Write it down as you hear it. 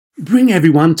Bring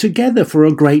everyone together for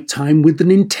a great time with the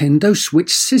Nintendo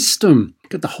Switch system.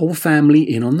 Get the whole family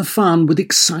in on the fun with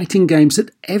exciting games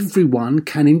that everyone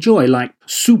can enjoy, like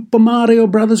Super Mario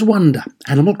Bros. Wonder,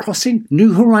 Animal Crossing,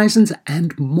 New Horizons,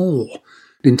 and more.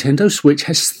 Nintendo Switch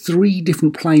has 3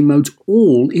 different play modes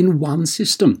all in one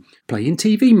system. Play in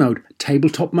TV mode,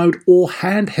 tabletop mode, or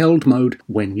handheld mode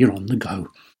when you're on the go.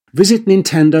 Visit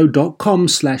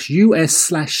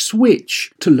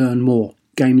nintendo.com/US/Switch to learn more.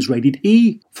 Games rated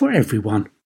E for everyone.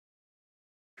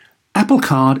 Apple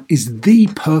Card is the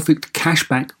perfect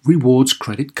cashback rewards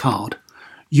credit card.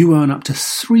 You earn up to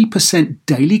 3%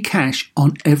 daily cash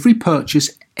on every purchase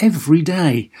every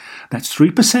day. That's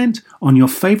 3% on your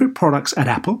favorite products at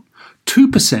Apple,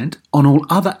 2% on all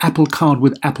other Apple Card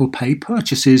with Apple Pay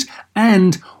purchases,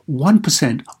 and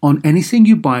 1% on anything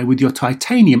you buy with your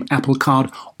titanium Apple Card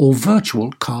or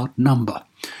virtual card number.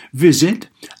 Visit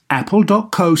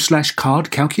apple.co/card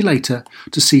calculator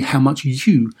to see how much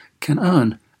you can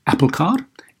earn. Apple Card,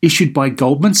 issued by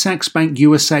Goldman Sachs Bank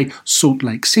USA, Salt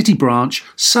Lake City branch,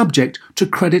 subject to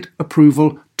credit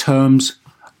approval. Terms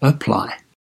apply.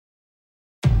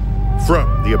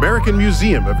 From the American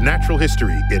Museum of Natural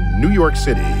History in New York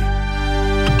City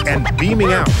and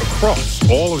beaming out across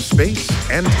all of space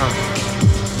and time,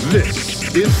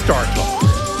 this is Star Talk,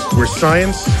 where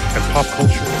science and pop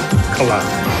culture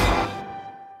collide.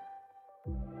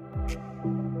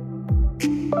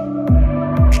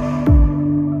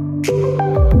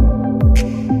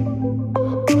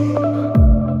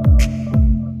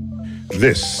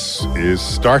 This is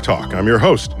Star Talk. I'm your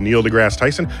host, Neil deGrasse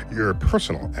Tyson, your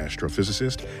personal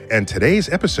astrophysicist, and today's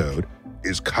episode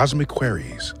is Cosmic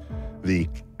Queries, the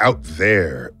Out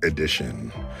There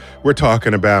edition. We're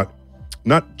talking about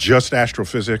not just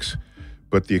astrophysics,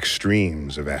 but the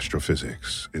extremes of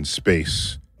astrophysics in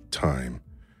space, time,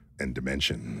 and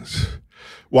dimensions.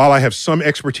 While I have some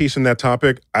expertise in that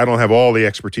topic, I don't have all the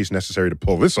expertise necessary to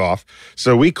pull this off.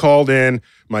 So we called in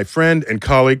my friend and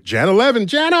colleague, Jana Levin.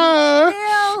 Jana!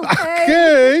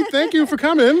 Okay, thank you for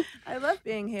coming. I love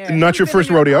being here. Not your first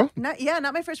rodeo? Not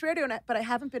my first rodeo, but I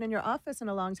haven't been in your office in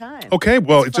a long time. Okay,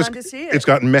 well, it's fun to see it. It's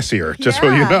gotten messier, just so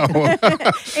you know.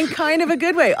 In kind of a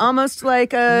good way, almost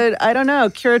like a,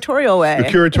 curatorial way. The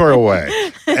curatorial way.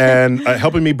 And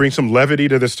helping me bring some levity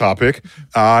to this topic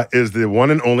is the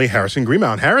one and only Harrison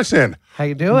Greenbaum. Harrison. How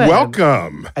you doing?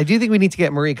 Welcome. I do think we need to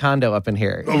get Marie Kondo up in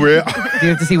here. Oh, really? You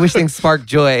have to see which things spark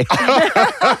joy.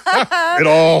 It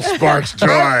all sparks joy.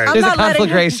 There's a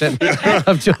conflagration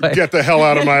of joy. Get the hell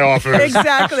out of my office.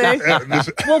 Exactly.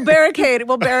 We'll barricade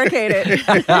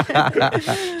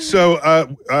it.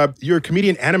 So you're a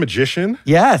comedian and a magician?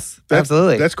 Yes,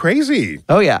 absolutely. That's crazy.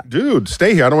 Oh, yeah. Dude,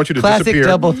 stay here. I don't want you to Classic disappear.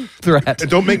 double threat. And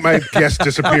don't make my guest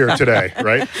disappear today,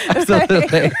 right?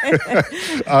 Absolutely.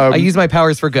 I use my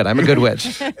powers for good. I'm a good witch.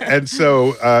 And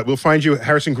so we'll find you at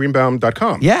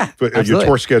harrisongreenbaum.com. Yeah, for your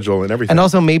tour schedule and everything. And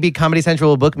also maybe Comedy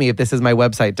Central will book me if this is my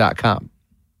website.com,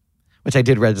 which I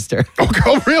did register.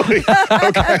 Oh, really?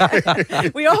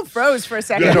 Okay. We all froze for a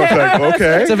second.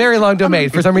 Okay. It's a very long domain.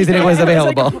 For some reason, it was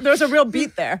available. There's a real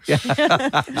beat there.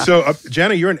 Yeah. So,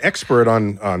 Jana, you're an expert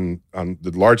on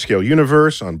the large-scale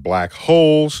universe, on black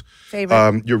holes.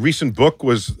 Favorite. Your recent book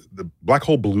was The Black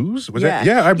Hole Blues? Was yeah.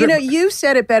 that? Yeah. You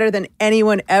said it better than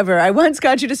anyone ever. I once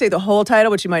got you to say the whole title,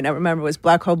 which you might not remember, was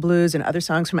Black Hole Blues and Other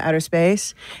Songs from Outer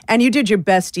Space. And you did your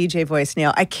best DJ voice,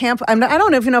 Neil. I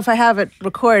don't even know if I have it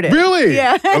recorded. Really?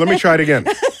 Yeah. Well, let me try it again.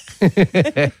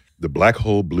 The Black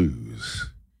Hole Blues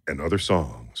and Other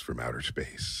Songs from Outer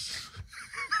Space.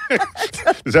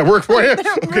 Does that work for you? Okay,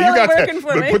 really you got working that.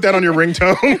 For me. Put that on your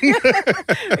ringtone.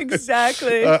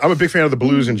 Exactly. I'm a big fan of the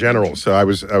blues in general, so I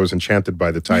was enchanted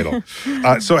by the title.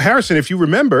 So Harrison, if you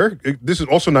remember, this is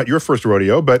also not your first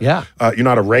rodeo, but yeah. You're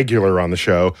not a regular on the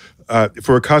show.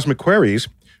 For Cosmic Queries,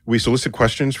 we solicit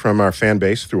questions from our fan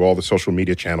base through all the social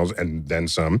media channels and then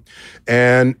some.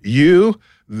 And you,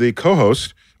 the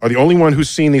co-host, are the only one who's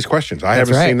seen these questions. I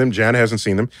haven't seen them. Jana hasn't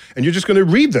seen them. And you're just going to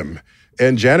read them.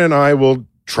 And Jana and I will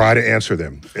try to answer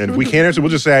them. And if we can't answer,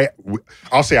 we'll just say,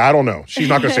 I'll say, I don't know. She's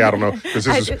not going to say, I don't know.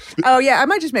 I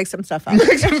might just make some stuff up.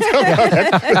 Who's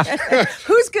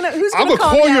going to I'm gonna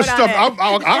call your out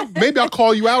stuff. Maybe I'll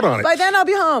call you out on it. By then I'll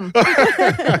be home.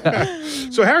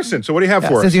 So Harrison, what do you have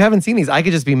for us? Since you haven't seen these, I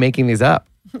could just be making these up.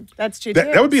 That's true too.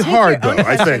 That would be hard, though,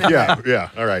 I think. Yeah.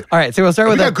 All right. All right, so we'll start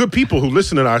with... We got good people who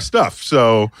listen to our stuff,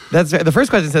 so... That's the first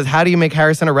question says, how do you make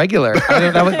Harrison a regular?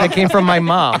 That came from my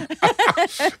mom.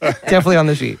 Definitely on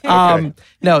the sheet. Okay.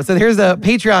 No, so here's a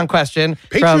Patreon question.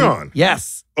 Patreon?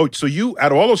 Yes. Oh, so you,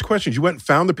 out of all those questions, you went and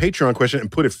found the Patreon question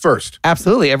and put it first.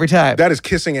 Absolutely, every time. That is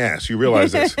kissing ass. You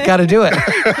realize this. Got to do it.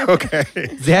 Okay.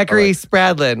 Zachary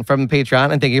Spradlin from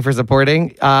Patreon, and thank you for supporting.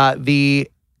 The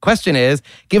question is,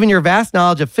 given your vast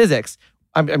knowledge of physics,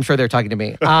 I'm sure they're talking to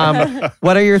me.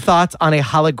 What are your thoughts on a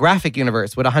holographic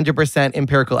universe? Would 100%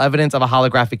 empirical evidence of a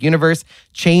holographic universe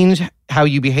change how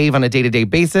you behave on a day-to-day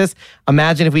basis?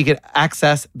 Imagine if we could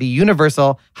access the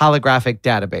universal holographic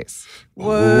database.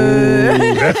 Whoa.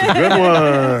 Ooh, that's a good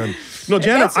one. No,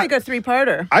 Jana, That's like a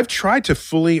three-parter. I've tried to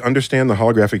fully understand the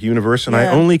holographic universe, and I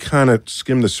Yeah. only kind of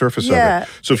skim the surface Yeah. of it.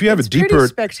 So if you have It's a deeper, pretty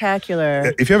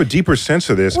spectacular. if you have a deeper sense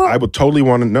of this, Well- I would totally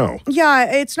want to know. Yeah,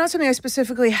 it's not something I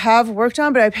specifically have worked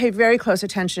on, but I pay very close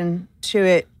attention to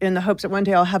it in the hopes that one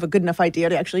day I'll have a good enough idea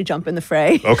to actually jump in the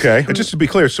fray. Okay, and just to be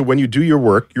clear, so when you do your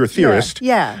work, you're a theorist.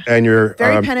 Yeah. And you're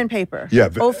Very pen and paper. yeah,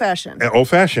 Old-fashioned.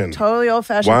 old-fashioned. Totally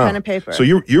old-fashioned Wow. pen and paper. So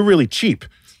you're really cheap.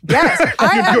 Yes.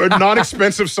 You're a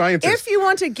non-expensive scientist. If you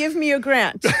want to give me a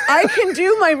grant, I can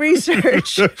do my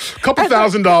research. Couple at the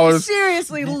 $1,000s.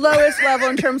 Seriously, lowest level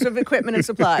in terms of equipment and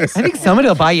supplies. I think somebody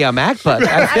will buy you a MacBook.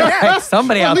 I feel like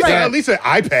somebody out there. At least an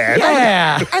iPad.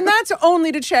 Yeah. And that's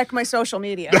only to check my social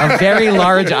media. A very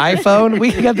large iPhone.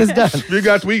 We can get this done.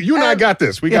 You and I got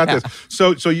this. We got yeah. this.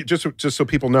 So you, just so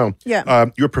people know, Yeah.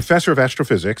 you're a professor of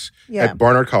astrophysics Yeah. at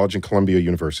Barnard College and Columbia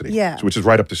University. Yeah. So, which is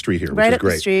right up the street here, Right which is up the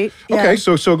great. street, yeah. Okay,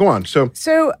 so go on. So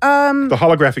the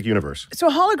holographic universe. So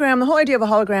a hologram, the whole idea of a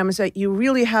hologram is that you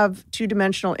really have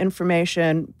two-dimensional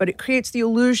information, but it creates the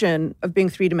illusion of being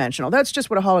three-dimensional. That's just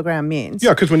what a hologram means. Yeah,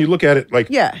 because when you look at it, like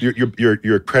Yeah.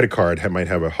 your credit card might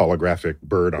have a holographic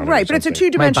bird on it. Right, or but it's a something.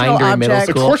 two-dimensional binder in middle object.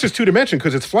 Of school. course, it's two-dimensional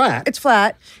because it's flat. It's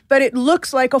flat, but it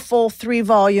looks like a full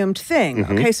three-volumed thing.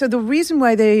 Okay, so the reason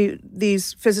why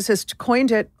these physicists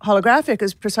coined it holographic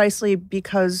is precisely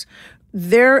because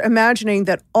they're imagining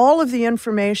that all of the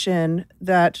information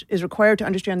that is required to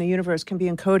understand the universe can be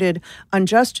encoded on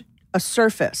just a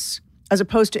surface as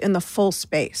opposed to in the full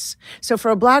space. So for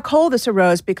a black hole, this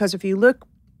arose because if you look,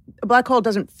 a black hole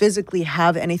doesn't physically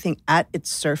have anything at its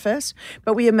surface,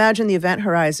 but we imagine the event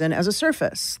horizon as a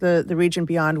surface, the region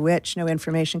beyond which no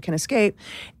information can escape.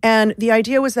 And the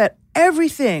idea was that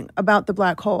everything about the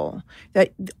black hole,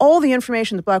 that all the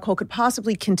information the black hole could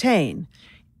possibly contain,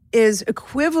 is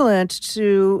equivalent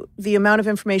to the amount of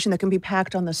information that can be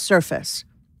packed on the surface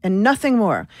and nothing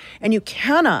more. And you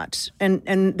cannot, and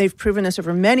they've proven this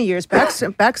over many years, back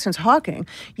since Hawking,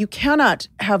 you cannot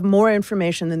have more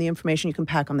information than the information you can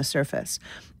pack on the surface.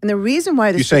 And the reason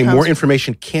why this You're saying becomes- more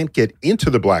information can't get into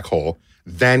the black hole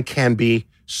than can be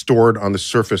stored on the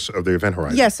surface of the event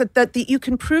horizon. Yes, you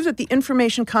can prove that the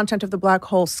information content of the black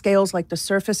hole scales like the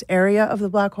surface area of the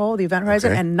black hole, the event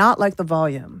horizon, Okay. and not like the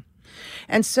volume.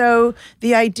 And so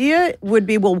the idea would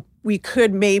be, well, we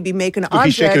could maybe make an object.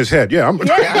 He's shaking his head. Yeah,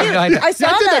 Yeah, I saw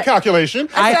I did that that. calculation.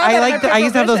 I saw that like. on my I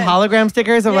used to have those vision. hologram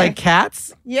stickers of Yeah. like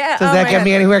cats. Yeah. Does oh that my get God.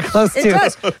 me anywhere close It to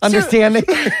does. So- understanding?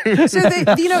 So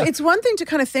it's one thing to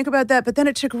kind of think about that, but then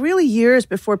it took really years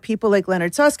before people like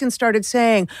Leonard Susskind started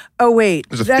saying, "Oh wait,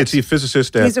 It's a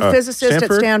physicist at he's a physicist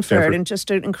Stanford? at Stanford and just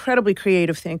an incredibly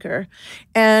creative thinker."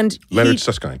 And Leonard he-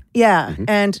 Susskind. Yeah,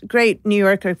 and great New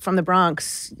Yorker from the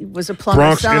Bronx, was a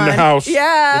plumber's Bronx in son. the house.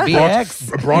 Yeah.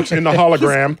 BX. Bronx in the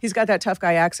hologram. He's got that tough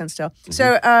guy accent still.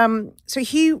 So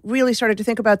he really started to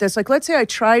think about this. Like, let's say I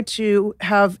tried to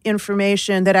have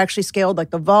information that actually scaled like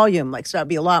the volume, like so that'd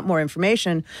be a lot more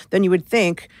information than you would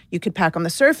think you could pack on the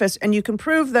surface. And you can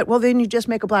prove that, well, then you just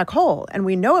make a black hole. And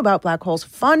we know about black holes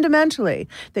fundamentally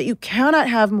that you cannot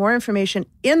have more information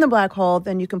in the black hole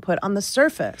than you can put on the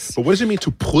surface. But what does it mean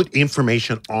to put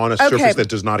information on a surface that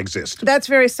does not exist? That's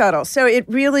very subtle. So it's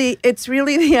really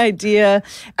the idea.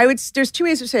 There's two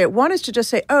ways to say it. One is to just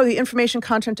say, oh, the information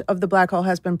content of the black hole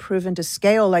has been proven to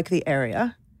scale like the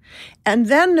area. And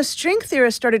then the string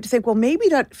theorists started to think, well, maybe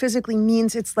that physically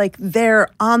means it's like there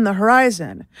on the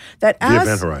horizon. That as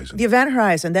The event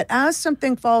horizon. that as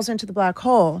something falls into the black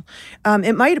hole,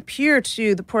 it might appear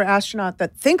to the poor astronaut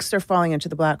that thinks they're falling into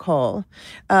the black hole,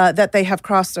 that they have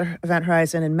crossed their event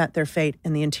horizon and met their fate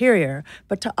in the interior.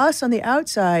 But to us on the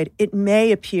outside, it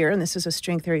may appear, and this is a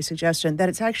string theory suggestion, that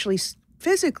it's actually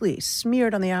physically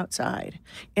smeared on the outside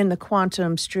in the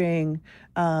quantum string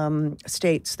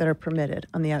states that are permitted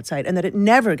on the outside, and that it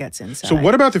never gets inside. So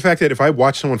what about the fact that if I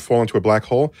watch someone fall into a black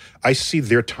hole, I see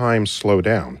their time slow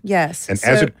down? Yes. And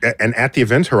So- and at the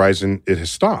event horizon, it has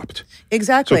stopped.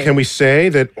 Exactly. So can we say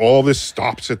that all this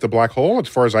stops at the black hole, as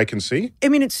far as I can see? I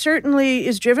mean, it certainly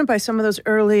is driven by some of those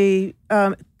early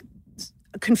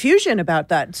confusion about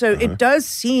that. So it does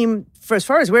seem, for as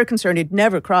far as we're concerned, it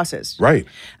never crosses. Right.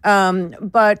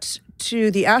 But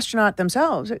to the astronaut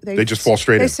themselves. They just fall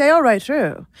straight They in. sail right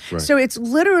through. Right. So it's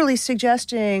literally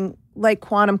suggesting, like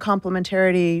quantum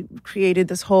complementarity created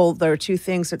this whole, there are two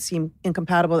things that seem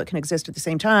incompatible that can exist at the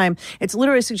same time. It's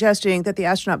literally suggesting that the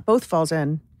astronaut both falls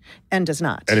in and does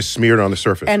not. And is smeared on the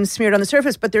surface. And smeared on the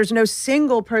surface, but there's no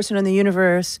single person in the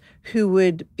universe who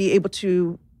would be able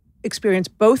to experience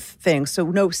both things. So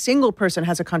no single person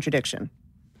has a contradiction.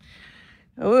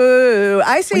 Ooh,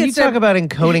 I say When you it's talk about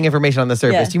encoding information on the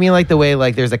surface, Yeah. do you mean like the way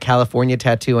like there's a California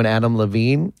tattoo on Adam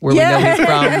Levine where we know he's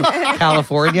from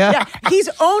California? Yeah, he's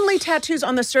only tattoos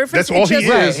on the surface. That's all he is.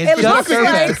 Right, it's It just looks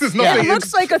surface. like There's nothing it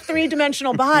looks like a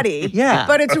three-dimensional body. Yeah.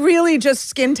 but it's really just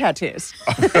skin tattoos.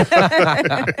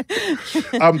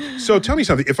 So tell me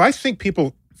something. If I think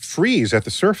people freeze at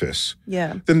the surface,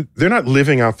 Yeah. then they're not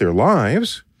living out their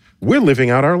lives. We're living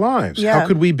out our lives. Yeah. How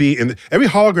could we be in every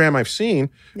hologram I've seen?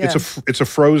 Yeah. It's a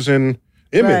frozen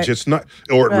image. Right. It's not,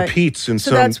 or it Right. repeats in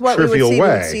So some that's what trivial we would see.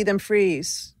 way. We would see them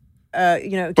freeze. But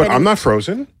getting- I'm not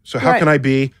frozen. So how Right. can I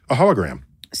be a hologram?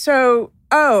 So,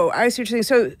 I see what you're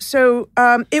saying. So,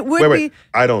 it would Wait.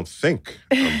 I don't think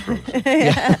I'm frozen.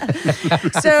 be.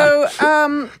 So,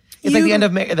 It's like the end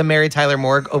of the Mary Tyler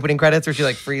Moore opening credits where she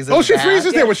like freezes. Oh, she back.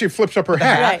 freezes there when she flips up her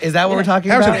hat. Right. Is that what we're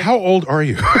talking Harrison, about? how old are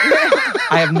you?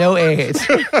 I have no age.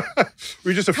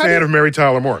 We're just a fan of Mary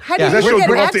Tyler Moore. how do you That show's get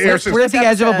been off the air access? since We're at the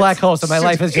edge of a black hole, so my since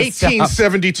life has just stopped.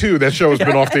 1872. That show has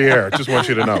been off the air. Just want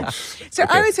you to know. So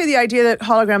I would say the idea that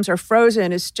holograms are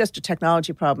frozen is just a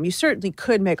technology problem. You certainly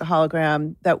could make a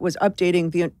hologram that was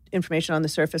updating the information on the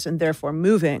surface and therefore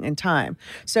moving in time.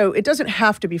 So it doesn't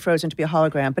have to be frozen to be a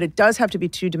hologram, but it does have to be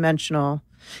two-dimensional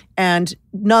and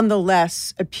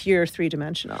nonetheless appear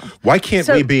three-dimensional. Why can't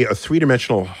So- we be a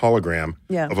three-dimensional hologram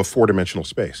Yeah. of a four-dimensional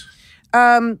space?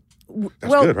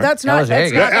 That's well, good, right? that's not There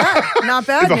you that's go. not bad. Not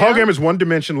bad. If a now. hologram is one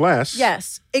dimension less,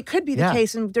 Yes, it could be the Yeah.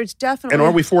 case, and there's definitely. and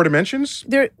are we four dimensions?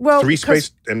 there? Well, Three 'cause-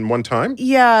 space and one time?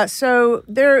 Yeah. So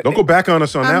there. Don't go back on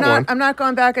us on that one. I'm not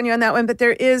going back on you on that one, but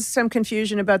there is some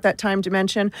confusion about that time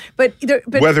dimension. But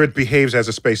Whether it behaves as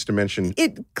a space dimension.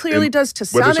 it clearly in- to whether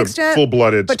some it's a extent.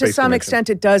 full-blooded but to space some dimension. extent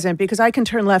it doesn't, because I can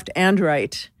turn left and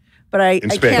right. But I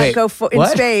space. can't Wait, go in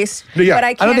what? space. No, yeah. But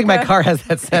I don't think my go- car has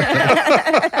that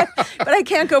set. But I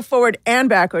can't go forward and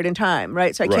backward in time,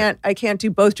 right? So Right. I can't do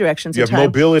both directions You in have time.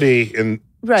 mobility in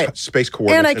Right. space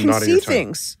coordinates And I can not in see your time.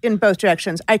 things in both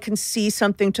directions. I can see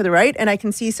something to the right and I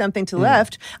can see something Hmm. to the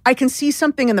left. I can see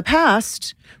something in the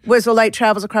past as the light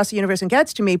travels across the universe and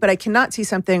gets to me, but I cannot see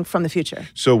something from the future.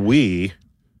 So we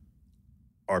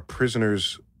are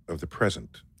prisoners of the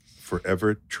present,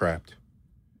 forever trapped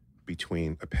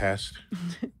between a past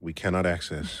we cannot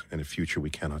access and a future we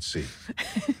cannot see.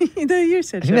 You're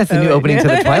such I think that's the new opening to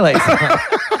the Twilight Zone.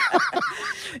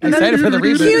 I'm excited for the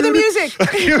Cue reboot. the music.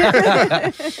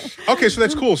 Okay, so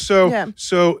that's cool. So Yeah.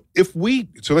 so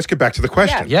let's get back to the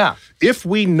question. Yeah. If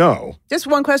we know Just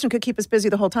one question could keep us busy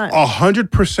the whole time.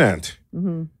 100%,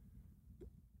 Mm-hmm.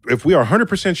 if we are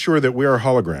 100% sure that we are a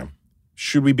hologram,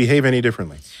 should we behave any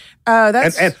differently?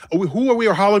 That's And who are we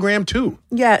a hologram to?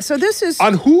 yeah. So this is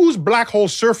On whose black hole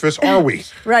surface are we?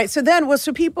 right. So then,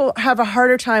 so people have a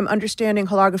harder time understanding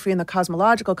holography in the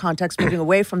cosmological context, moving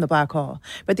away from the black hole.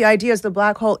 But the idea is the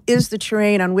black hole is the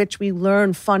terrain on which we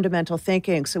learn fundamental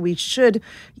thinking. So we should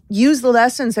use the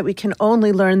lessons that we can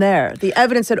only learn there, the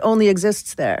evidence that only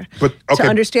exists there, But, okay, to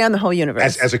understand the whole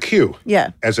universe. as a cue.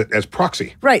 Yeah. As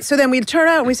proxy. Right. So then we turn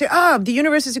out and we say, the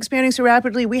universe is expanding so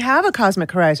rapidly. We have a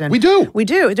cosmic horizon. We do. We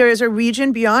do. There is a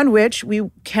region beyond which we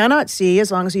cannot see as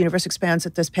long as the universe expands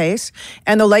at this pace.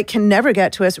 And the light can never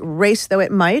get to us, race though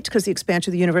it might, because the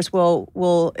expansion of the universe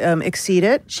will exceed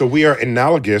it. So we are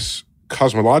analogous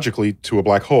cosmologically to a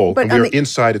black hole, But and we on are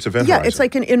inside its event Yeah, horizon. it's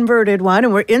like an inverted one,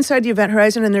 and we're inside the event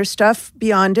horizon, and there's stuff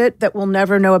beyond it that we'll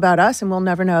never know about us, and we'll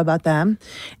never know about them.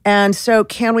 And so,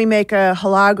 can we make a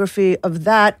holography of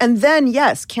that? And then,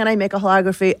 yes, can I make a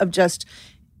holography of just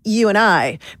you and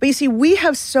I? But you see, we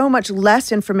have so much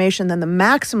less information than the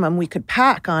maximum we could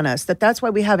pack on us that's why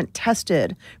we haven't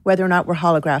tested whether or not we're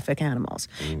holographic animals.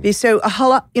 So,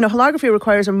 holography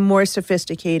requires a more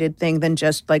sophisticated thing than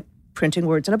just like printing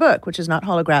words in a book, which is not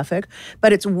holographic,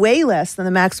 but it's way less than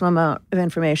the maximum amount of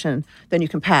information than you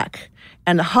can pack.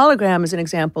 And the hologram is an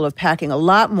example of packing a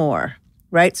lot more,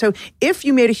 right? So if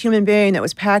you made a human being that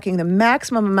was packing the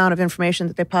maximum amount of information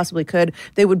that they possibly could,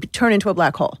 they would turn into a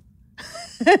black hole.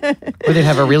 Or they'd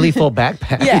have a really full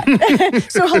backpack. Yeah.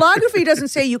 So holography doesn't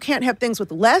say you can't have things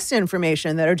with less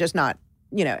information that are just not,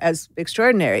 as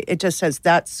extraordinary. It just says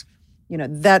that's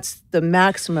the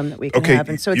maximum that we can Okay, have.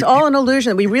 And so it's all an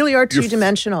illusion. We really are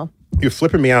two-dimensional. You're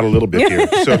flipping me out a little bit here.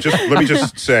 So let me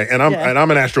just say, and I'm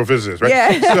an astrophysicist, right?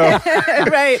 Yeah. So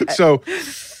Right. So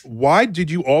Why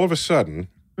did you all of a sudden,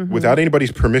 without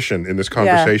anybody's permission in this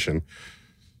conversation,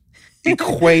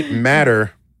 equate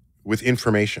matter with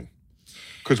information?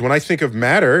 Because when I think of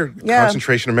matter,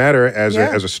 concentration of matter as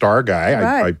a star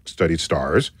guy, I studied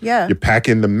stars. Yeah. You pack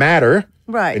in the matter,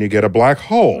 and you get a black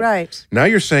hole. Right. Now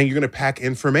you're saying you're going to pack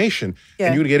information,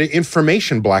 and you're going to get an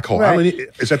information black hole. Right.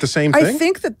 Is that the same thing? I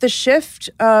think that the shift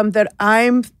that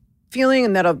I'm feeling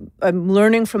and that I'm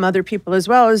learning from other people as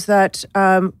well is that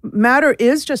matter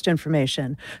is just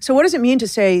information. So what does it mean to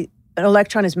say an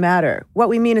electron is matter? What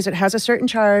we mean is it has a certain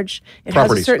charge, it has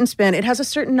a certain spin, it has a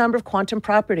certain number of quantum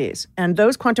properties, and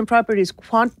those quantum properties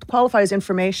qualify as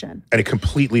information. And it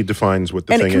completely defines what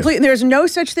the thing is. There's no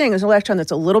such thing as an electron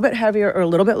that's a little bit heavier or a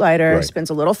little bit lighter, spins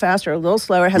a little faster or a little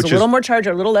slower, has a little more charge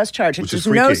or a little less charge. There's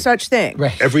no such thing.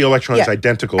 Right. Every electron is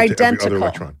identical to every other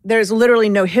electron. There's literally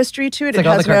no history to it. It's like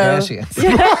all the Kardashians.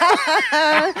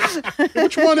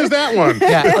 Which one is that one?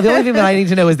 Yeah, the only thing that I need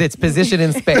to know is its position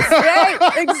in space.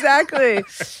 Right, exactly.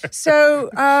 So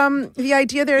the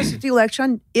idea there is that the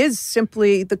electron is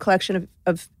simply the collection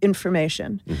of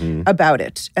information about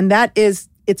it. And that is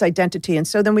its identity. And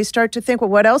so then we start to think, well,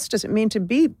 what else does it mean to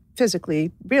be physically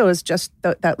real is just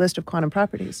that list of quantum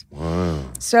properties. Wow.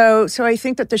 So I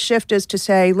think that the shift is to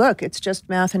say, look, it's just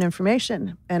math and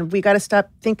information. And we got to stop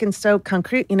thinking so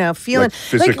concrete, feeling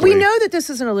like we know that this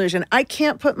is an illusion. I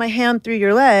can't put my hand through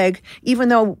your leg, even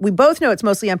though we both know it's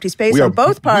mostly empty space on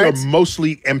both parts. We are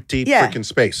mostly empty freaking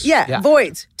space. Yeah,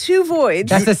 voids. 2 voids.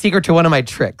 That's the secret to one of my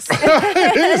tricks.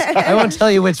 I won't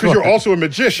tell you which one. Because you're also a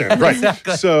magician, right?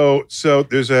 Exactly. So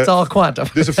it's all quantum.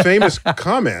 There's a famous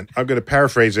comment. I'm going to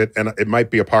paraphrase it, and it might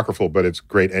be apocryphal, but it's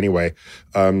great anyway.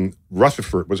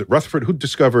 Rutherford, was it Rutherford who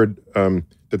discovered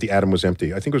that the atom was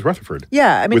empty? I think it was Rutherford.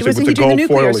 Yeah, I mean, he did the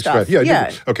nuclear stuff.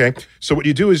 Yeah. Okay, so what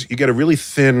you do is you get a really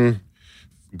thin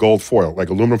gold foil, like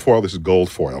aluminum foil. This is gold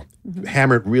foil.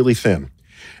 Hammer it really thin.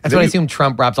 That's what I assume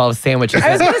Trump wraps all his sandwiches in.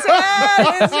 I was going to say,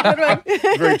 that's a good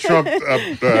one. Very Trump,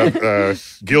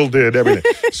 gilded,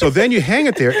 everything. So then you hang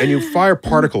it there and you fire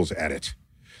particles at it.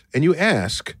 And you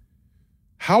ask,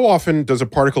 how often does a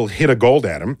particle hit a gold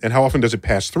atom and how often does it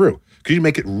pass through? Because you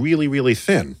make it really, really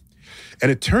thin.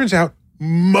 And it turns out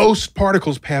most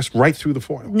particles pass right through the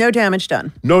foil. No damage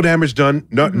done. No damage done,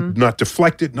 not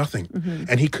deflected, nothing.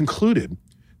 And he concluded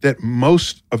that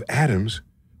most of atoms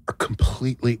are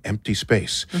completely empty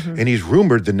space. And he's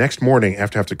rumored the next morning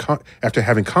after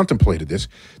having contemplated this,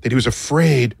 that he was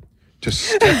afraid to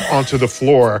step onto the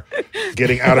floor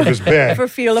getting out of his bed. For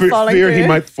fear of falling fear through. he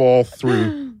might fall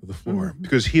through the floor.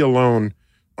 Because he alone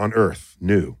on Earth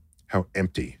knew how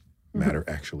empty matter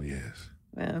actually is.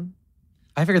 Yeah.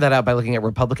 I figured that out by looking at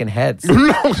Republican heads.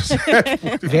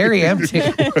 Very empty.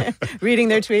 Reading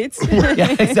their tweets.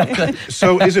 Yeah, exactly.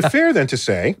 So is it fair then to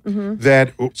say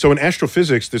that, so in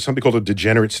astrophysics, there's something called a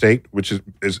degenerate state, which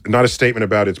is not a statement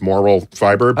about its moral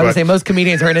fiber. I would say most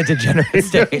comedians are in a degenerate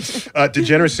state.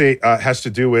 Degeneracy has to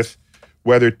do with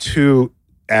whether 2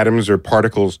 atoms or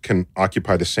particles can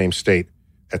occupy the same state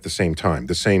at the same time,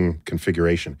 the same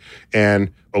configuration.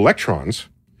 And electrons,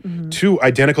 2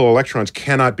 identical electrons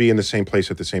cannot be in the same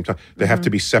place at the same time. They have to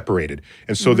be separated.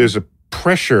 And so there's a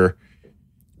pressure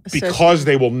because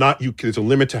they will not, there's a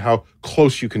limit to how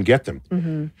close you can get them.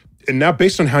 And now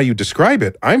based on how you describe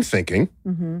it, I'm thinking,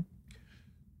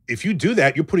 if you do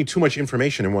that, you're putting too much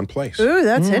information in one place. Ooh,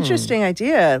 that's an interesting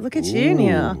idea. Look at you,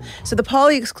 Neil. So the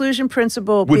Pauli exclusion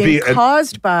principle being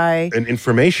caused by an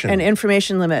information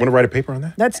limit. Want to write a paper on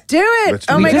that? Let's do it. Let's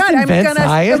do oh my it. God, I'm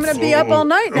Invent gonna be up all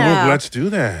night now. Let's do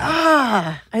that.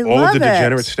 I All love of the it.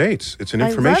 degenerate states. It's an I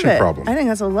information love it. problem. I think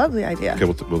that's a lovely idea. Okay,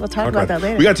 we'll talk about that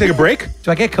later. We got to take a break.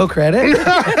 Do I get co-credit?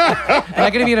 Am I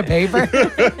going to be in a paper?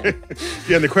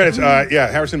 Yeah, in the credits,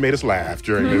 Harrison made us laugh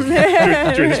during this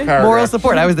paragraph. Moral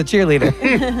support. I was the cheerleader.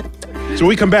 So when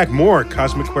we come back, more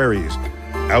Cosmic Queries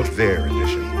Out There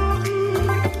edition.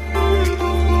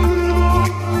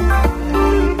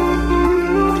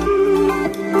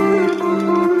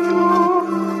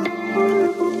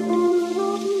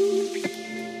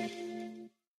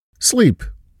 Sleep,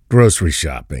 grocery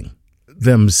shopping,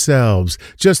 themselves,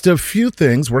 just a few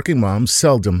things working moms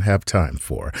seldom have time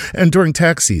for. And during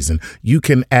tax season, you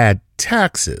can add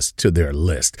taxes to their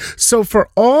list. So for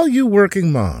all you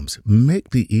working moms,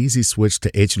 make the easy switch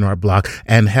to H&R Block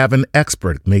and have an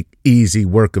expert make easy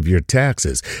work of your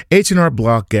taxes. H&R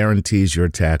Block guarantees your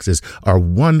taxes are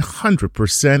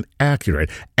 100%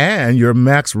 accurate and your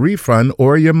max refund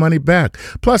or your money back.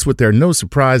 Plus, with their no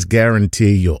surprise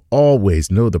guarantee, you'll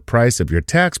always know the price of your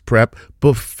tax prep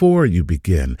before you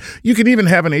begin. You can even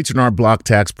have an H&R Block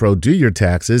tax pro do your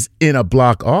taxes in a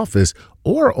Block office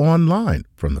or online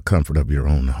from the comfort of your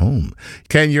own home.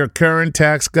 Can your current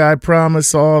tax guy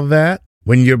promise all that?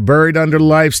 When you're buried under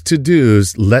life's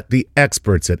to-dos, let the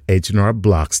experts at H&R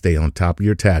Block stay on top of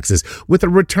your taxes with a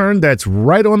return that's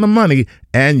right on the money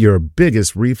and your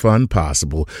biggest refund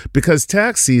possible. Because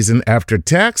tax season after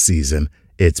tax season,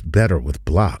 it's better with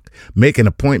Block. Make an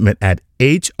appointment at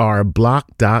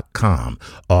hrblock.com.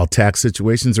 All tax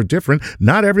situations are different.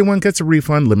 Not everyone gets a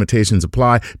refund. Limitations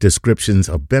apply. Descriptions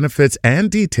of benefits and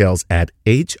details at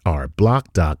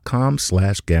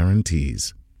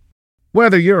hrblock.com/guarantees.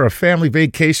 Whether you're a family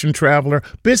vacation traveler,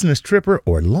 business tripper,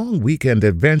 or long weekend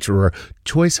adventurer,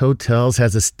 Choice Hotels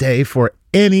has a stay for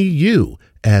any you.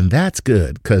 And that's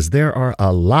good, because there are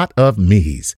a lot of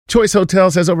me's. Choice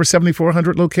Hotels has over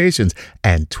 7,400 locations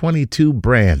and 22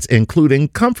 brands, including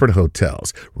Comfort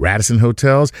Hotels, Radisson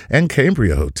Hotels, and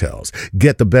Cambria Hotels.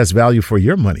 Get the best value for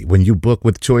your money when you book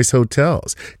with Choice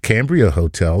Hotels. Cambria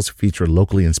Hotels feature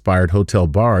locally inspired hotel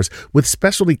bars with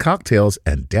specialty cocktails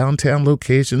and downtown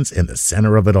locations in the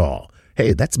center of it all.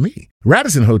 Hey, that's me.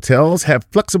 Radisson Hotels have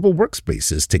flexible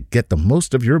workspaces to get the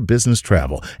most of your business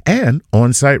travel and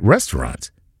on-site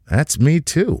restaurants. That's me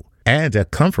too. And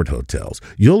at Comfort Hotels,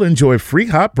 you'll enjoy free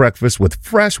hot breakfast with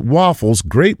fresh waffles,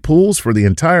 great pools for the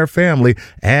entire family,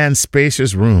 and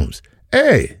spacious rooms.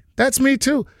 Hey, that's me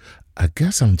too. I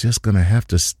guess I'm just going to have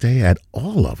to stay at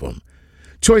all of them.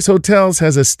 Choice Hotels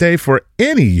has a stay for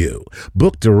any you.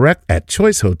 Book direct at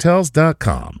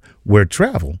choicehotels.com, where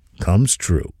travel comes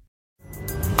true.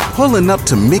 Pulling up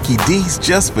to Mickey D's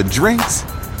just for drinks?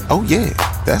 Oh yeah,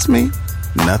 that's me.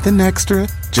 Nothing extra,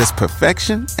 just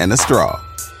perfection and a straw.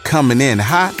 Coming in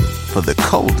hot for the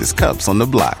coldest cups on the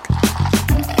block.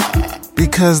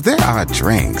 Because there are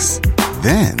drinks.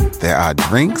 Then there are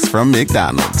drinks from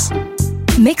McDonald's.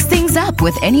 Mix things up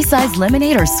with any size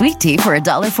lemonade or sweet tea for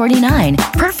 $1.49.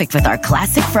 Perfect with our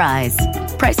classic fries.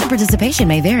 Price and participation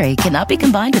may vary. Cannot be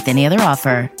combined with any other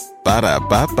offer.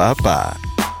 Ba-da-ba-ba-ba.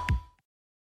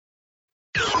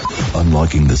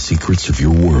 Unlocking the secrets of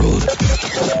your world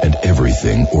and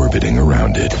everything orbiting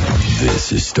around it.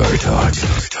 This is Star Talk.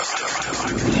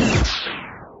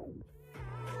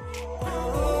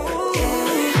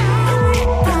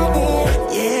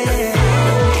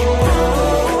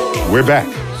 We're back.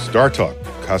 Star Talk,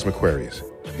 Cosmic Queries,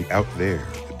 the Out There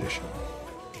edition.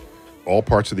 All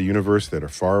parts of the universe that are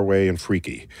far away and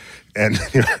freaky. And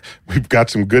we've got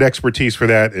some good expertise for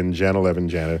that in Jana Levin.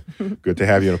 Jana, good to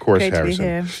have you. And of course, Great to be Harrison.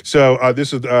 here. So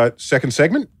this is second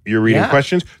segment. You're reading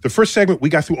questions. The first segment, we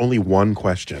got through only one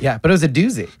question. Yeah, but it was a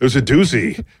doozy. It was a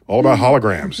doozy, all about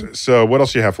holograms. So what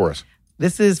else do you have for us?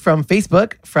 This is from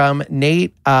Facebook, from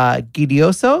Nate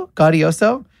Gaudioso.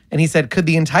 And he said, could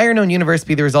the entire known universe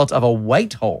be the result of a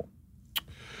white hole?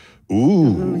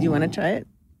 Ooh. You want to try it?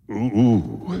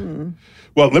 Ooh.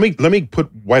 Well, let me put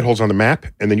white holes on the map,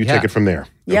 and then you take it from there.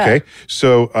 Yeah. Okay.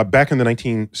 So back in the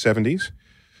 1970s,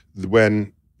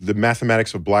 when the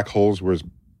mathematics of black holes was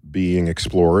being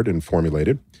explored and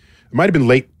formulated, it might have been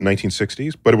late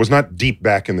 1960s, but it was not deep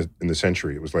back in the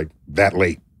century. It was like that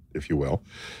late, if you will.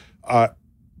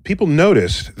 People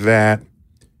noticed that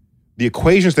the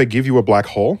equations that give you a black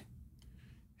hole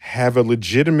have a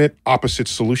legitimate opposite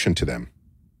solution to them.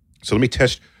 So let me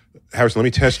test. Harrison, let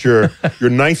me test your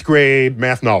ninth grade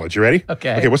math knowledge. You ready?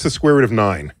 Okay. Okay, what's the square root of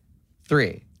 9?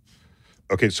 3.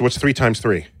 Okay, so what's 3 times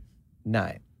 3?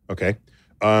 9. Okay.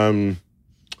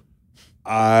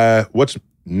 What's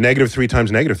negative 3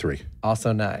 times negative 3?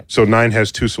 Also 9. So 9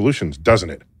 has 2 solutions, doesn't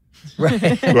it?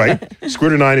 Right. Right?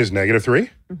 Square root of 9 is negative 3?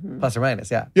 Plus or minus,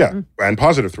 yeah. Yeah, and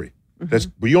positive 3. That's,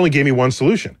 but you only gave me one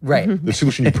solution. Right. The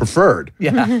solution you preferred.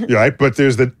 Yeah. Right? But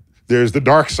there's the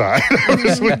dark side,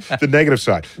 the negative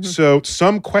side. So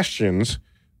some questions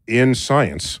in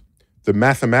science, the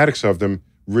mathematics of them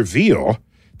reveal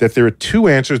that there are 2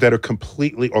 answers that are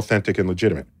completely authentic and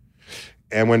legitimate.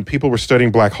 And when people were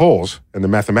studying black holes and the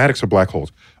mathematics of black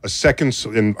holes,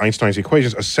 in Einstein's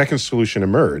equations, a second solution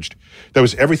emerged that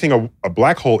was everything a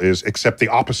black hole is except the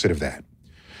opposite of that.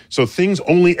 So things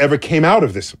only ever came out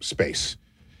of this space.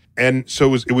 And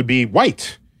so it would be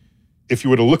white if you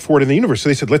were to look for it in the universe. So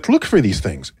they said, let's look for these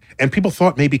things. And people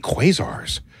thought maybe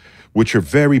quasars, which are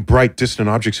very bright, distant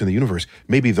objects in the universe,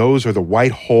 maybe those are the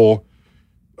white hole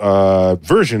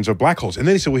versions of black holes. And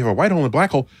then they said, we have a white hole and a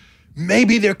black hole.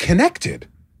 Maybe they're connected.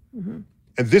 And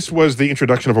this was the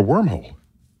introduction of a wormhole.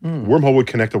 A wormhole would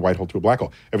connect a white hole to a black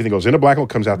hole. Everything goes in a black hole,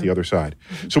 comes out the other side.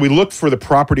 So we looked for the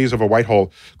properties of a white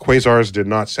hole. Quasars did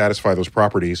not satisfy those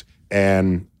properties,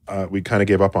 and we kind of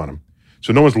gave up on them.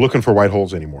 So no one's looking for white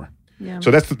holes anymore. Yeah.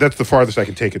 So that's the farthest I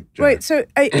can take it, Jenna. Right. So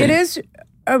it is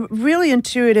a really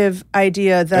intuitive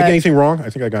idea Did I that get anything wrong? I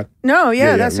think I got.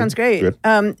 that sounds great.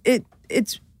 Good.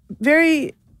 It's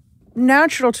very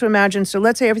natural to imagine. So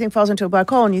let's say everything falls into a black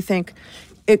hole, and you think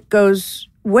it goes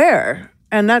where?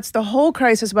 And that's the whole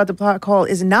crisis about the black hole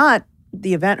is not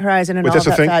the event horizon and Wait, all that's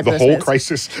that the thing. The whole fabulousness.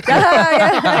 crisis.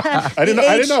 I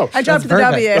didn't know. I dropped the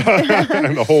That's W.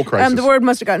 And the whole crisis. The word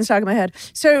must have gotten stuck in my head.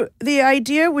 So the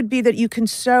idea would be that you can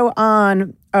sew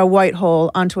on a white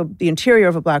hole onto the interior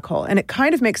of a black hole. And it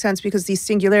kind of makes sense because these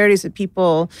singularities that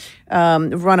people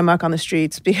run amok on the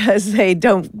streets because they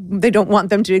don't want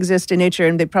them to exist in nature,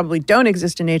 and they probably don't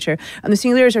exist in nature. And the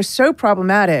singularities are so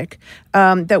problematic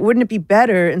that wouldn't it be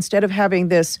better, instead of having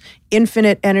this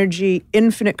infinite energy,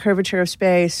 infinite curvature of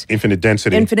space, infinite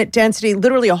density,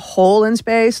 literally a hole in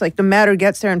space, like the matter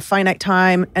gets there in finite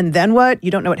time, and then what?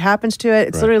 You don't know what happens to it.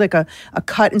 It's literally like a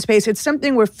cut in space. It's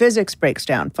something where physics breaks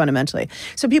down fundamentally.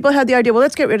 So people had the idea, well,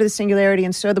 let's get rid of the singularity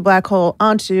and sew the black hole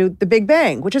onto the Big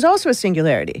Bang, which is also a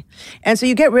singularity. And so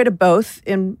you get rid of both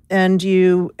and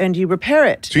you repair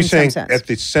it. So you're saying at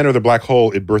the center of the black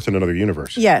hole, it birthed another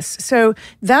universe? Yes. So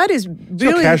that is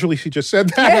really... So casually she just said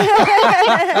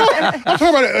that. I'm talking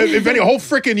about, if any, a whole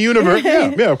freaking universe.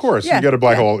 Yeah, of course. You get a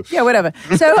black hole. Yeah, whatever.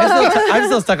 So I'm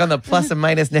still stuck on the plus and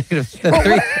minus negative 3.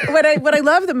 What I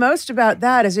love the most about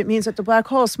that is it means that the black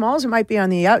hole, small as it might be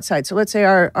on the outside, so let's say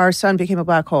our sun became a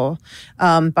black hole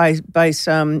by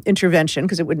some intervention,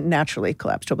 because it wouldn't naturally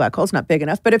collapse to a black hole. It's not big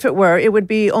enough. But if it were, it would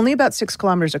be only about 6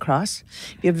 kilometers across.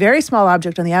 It'd be a very small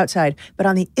object on the outside, but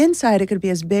on the inside, it could be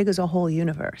as big as a whole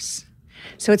universe.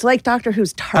 So it's like Doctor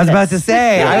Who's TARDIS. I was about to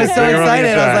say. I was so Bigger on the excited.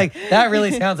 I was inside. like, that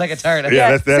really sounds like a TARDIS.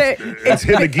 Yeah, So that's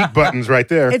hitting the geek buttons right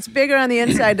there. It's bigger on the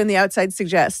inside than the outside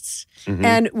suggests. Mm-hmm.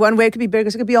 And one way it could be bigger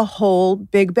is it could be a whole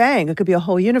Big Bang. It could be a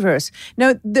whole universe.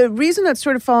 Now, the reason that's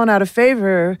sort of fallen out of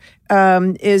favor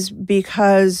is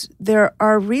because there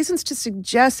are reasons to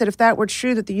suggest that if that were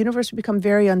true, that the universe would become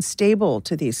very unstable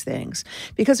to these things.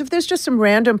 Because if there's just some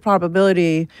random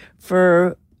probability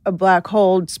for a black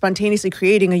hole spontaneously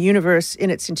creating a universe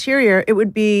in its interior, it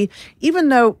would be, even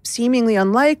though seemingly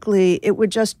unlikely, it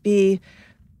would just be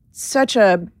such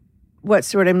a,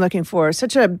 what's the word I'm looking for,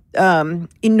 such a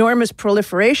enormous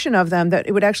proliferation of them that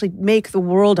it would actually make the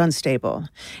world unstable.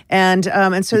 And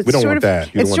so it's We don't sort want of,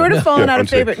 that. You it's don't sort want of that. fallen Yeah, out I'm of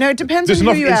saying favor. No, it depends There's on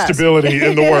who enough you ask. instability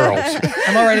in the world.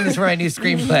 I'm all writing this for my new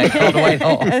screenplay called The White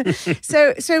Hole.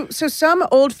 So some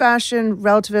old-fashioned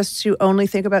relativists who only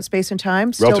think about space and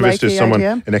time still like Relativist the is someone,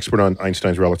 idea. an expert on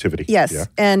Einstein's relativity. Yes, Yeah.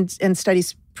 and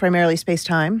studies primarily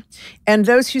space-time. And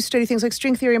those who study things like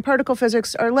string theory and particle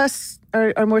physics are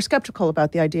more skeptical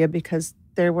about the idea because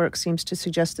their work seems to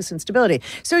suggest this instability.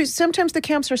 So sometimes the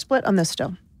camps are split on this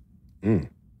still. Mm.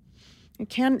 It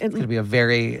can... It's going to be a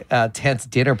very tense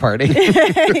dinner party.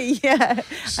 yeah.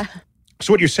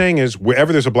 So what you're saying is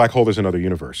wherever there's a black hole, there's another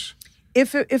universe.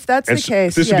 If that's And the so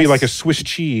case, this would be yes. like a Swiss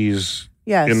cheese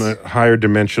Yes. in a higher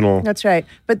dimensional. That's right.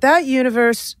 But that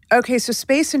universe, okay, so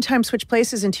space and time switch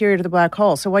places interior to the black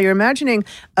hole. So while you're imagining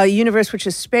a universe which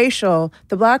is spatial,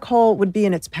 the black hole would be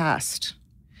in its past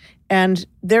and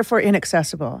therefore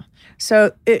inaccessible.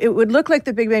 So it would look like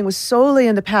the Big Bang was solely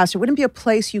in the past. It wouldn't be a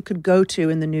place you could go to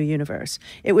in the new universe.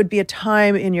 It would be a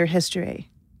time in your history.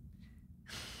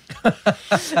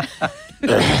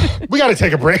 We got to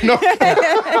take a break. No.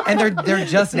 And they're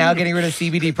just now getting rid of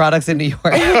CBD products in New York.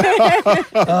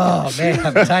 Oh,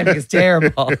 man, the timing is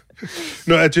terrible.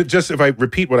 No, just if I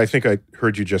repeat what I think I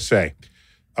heard you just say.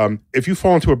 If you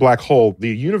fall into a black hole, the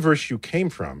universe you came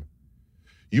from,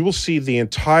 you will see the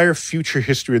entire future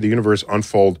history of the universe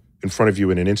unfold in front of you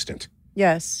in an instant.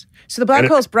 Yes. So the black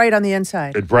hole's bright on the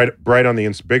inside. It's bright on the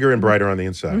inside, bigger and brighter on the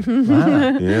inside.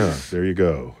 Wow. Yeah, there you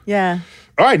go. Yeah.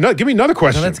 All right, give me another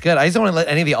question. No, that's good. I just don't want to let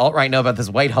any of the alt-right know about this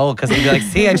white hole because they'd be like,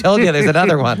 see, I told you there's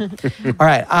another one. All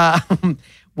right.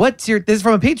 This is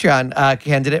from a Patreon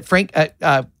candidate, Frank,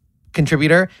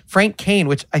 contributor, Frank Kane,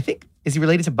 which I think, is he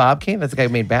related to Bob Kane? That's the guy who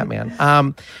made Batman.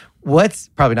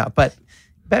 Probably not, but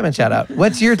Batman shout out.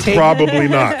 What's your take? Probably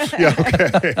not. Yeah,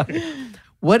 okay.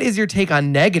 What is your take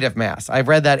on negative mass? I've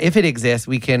read that if it exists,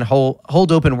 we can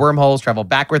hold open wormholes, travel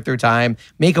backward through time,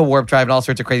 make a warp drive, and all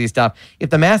sorts of crazy stuff.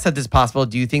 If the mass set is possible,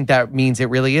 do you think that means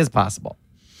it really is possible?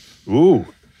 Ooh.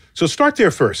 So start there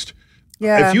first.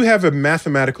 Yeah. If you have a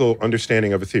mathematical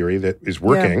understanding of a theory that is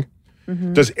working,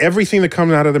 does everything that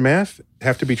comes out of the math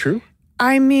have to be true?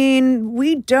 I mean,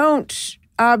 we don't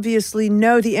obviously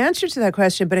know the answer to that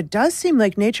question, but it does seem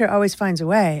like nature always finds a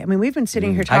way. I mean, we've been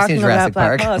sitting here I've seen talking about Jurassic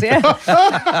black Park. holes.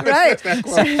 Yeah.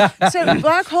 Right. So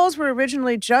black holes were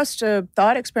originally just a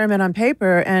thought experiment on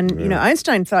paper, and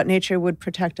Einstein thought nature would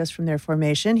protect us from their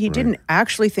formation. He didn't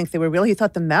actually think they were real. He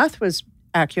thought the math was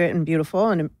accurate and beautiful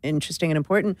and interesting and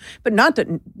important, but not that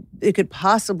it could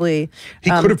possibly He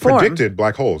could have form. predicted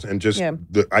black holes, and just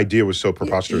the idea was so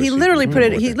preposterous. He literally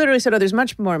he literally said, "Oh, there's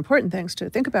much more important things to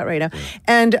think about right now."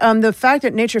 And the fact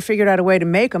that nature figured out a way to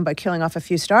make them by killing off a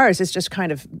few stars is just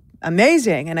kind of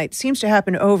amazing. And it seems to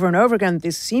happen over and over again.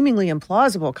 These seemingly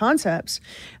implausible concepts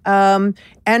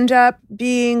end up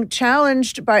being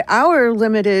challenged by our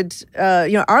limited,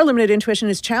 our limited intuition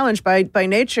is challenged by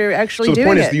nature actually doing it. So the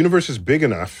point is, the universe is big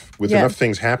enough with enough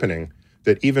things happening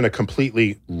that even a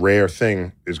completely rare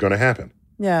thing is going to happen.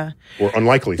 Yeah. Or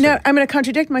unlikely thing. No, I'm going to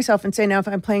contradict myself and say now if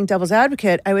I'm playing devil's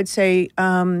advocate, I would say,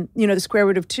 the square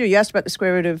root of 2. You asked about the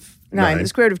square root of 9. The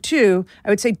square root of 2, I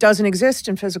would say, doesn't exist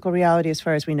in physical reality as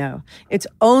far as we know. It's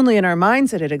only in our minds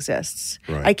that it exists.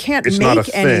 Right. I can't It's not a make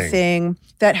thing. anything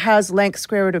that has length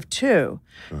square root of 2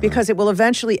 because it will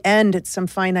eventually end at some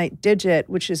finite digit,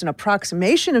 which is an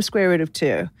approximation of square root of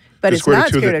 2, but The it's not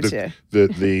square square root root of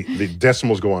of 2, 2. the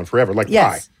decimals go on forever, like pi.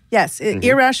 Yes. Yes,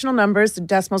 irrational numbers, the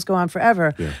decimals go on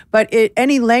forever. Yeah. But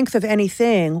any length of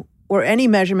anything or any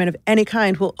measurement of any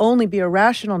kind will only be a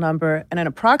rational number and an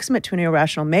approximate to an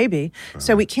irrational maybe.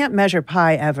 So we can't measure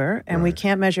pi ever, and we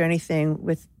can't measure anything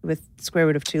with square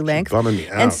root of 2 length. Bumming me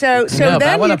out. And so No, but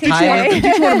I then want you a can pi. say...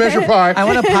 Did you want to measure pi? I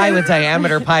want a pie with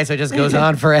diameter pi, so it just goes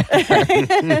on forever.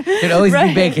 You'd always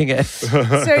be baking it.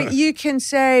 So you can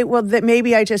say, well, that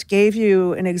maybe I just gave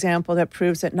you an example that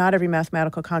proves that not every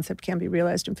mathematical concept can be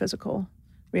realized in physical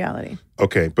reality.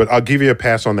 Okay, but I'll give you a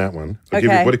pass on that one. I'll give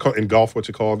you, Okay. what do you call in golf? What's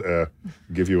it called?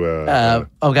 Give you a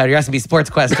Oh God, you're asking me sports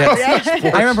questions. I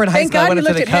remember in high Thank school I God went you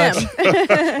up to the looked at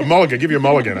coach. him. a mulligan. Give you a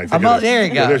mulligan. I think. There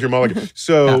you go. There's your mulligan.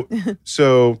 So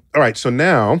all right. So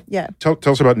now, Yeah. Tell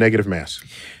us about negative mass.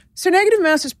 So negative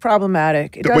mass is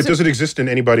problematic. Does it exist in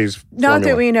anybody's Not formula?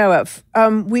 that we know of.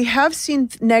 We have seen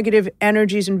negative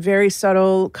energies in very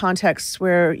subtle contexts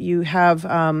where you have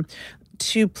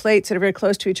two plates that are very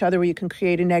close to each other where you can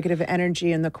create a negative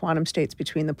energy in the quantum states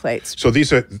between the plates. So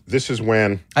this is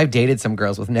when. I've dated some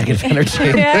girls with negative energy.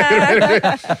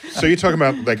 So you're talking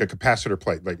about like a capacitor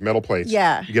plate, like metal plates.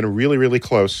 Yeah. You get them really, really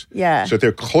close. Yeah. So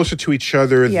they're closer to each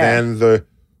other Yeah. than the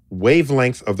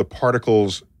wavelength of the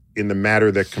particles in the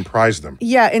matter that comprise them.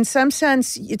 Yeah, in some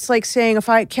sense, it's like saying if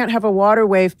I can't have a water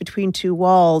wave between two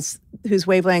walls whose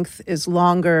wavelength is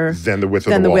longer Than the width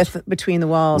of than the the walls. width between the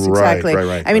walls. Right, Exactly.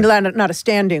 right, I mean, not a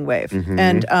standing wave.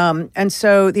 And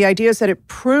so the idea is that it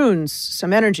prunes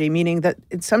some energy, meaning that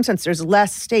in some sense there's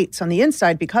less states on the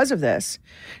inside because of this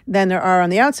than there are on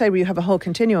the outside where you have a whole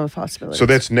continuum of possibilities. So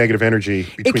that's negative energy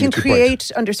between it can the two create,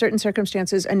 plates. under certain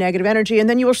circumstances, a negative energy, and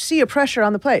then you will see a pressure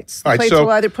on the plates. The All right, plates so-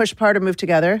 will either push apart or move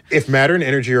together. If matter and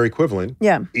energy are equivalent,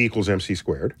 Yeah. E equals mc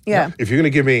squared. Yeah. If you're going to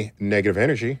give me negative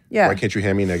energy, Yeah. why can't you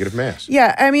hand me negative mass?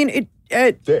 Yeah, I mean,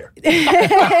 There.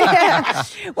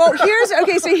 Well,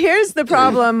 here's the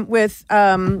problem with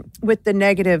the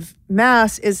negative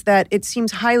mass is that it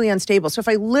seems highly unstable. So if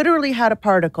I literally had a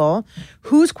particle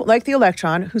whose, like the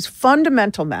electron, whose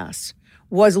fundamental mass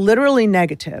was literally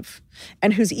negative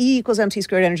and whose E equals mc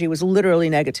squared energy was literally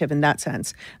negative in that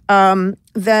sense,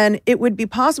 then it would be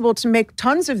possible to make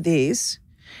tons of these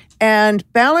and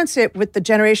balance it with the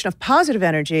generation of positive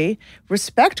energy,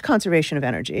 respect conservation of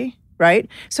energy, right?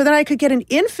 So then I could get an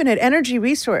infinite energy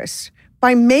resource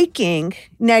by making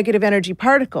negative energy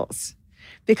particles,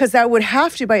 because that would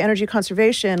have to, by energy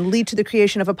conservation, lead to the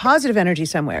creation of a positive energy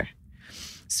somewhere.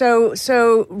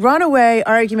 So runaway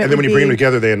argument And then when would you bring be, them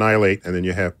together, they annihilate, and then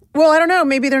you have. well, I don't know.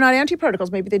 Maybe they're not antiparticles.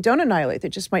 Maybe they don't annihilate. They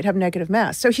just might have negative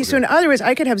mass. So in other words,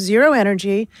 I could have zero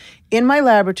energy in my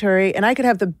laboratory, and I could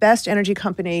have the best energy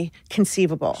company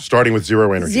conceivable. Starting with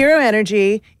zero energy. Zero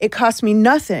energy. It costs me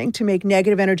nothing to make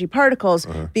negative energy particles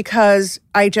because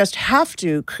I just have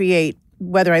to create,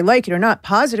 whether I like it or not,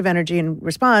 positive energy in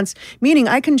response, meaning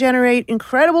I can generate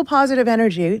incredible positive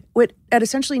energy at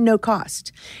essentially no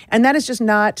cost. And that is just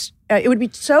not, it would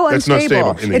be so That's not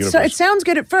unstable. stable in the universe. It sounds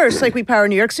good at first, like we power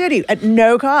New York City at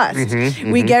no cost.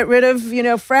 We get rid of,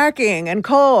 fracking and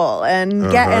coal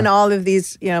and all of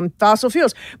these, fossil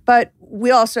fuels. But we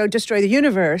also destroy the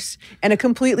universe in a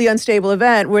completely unstable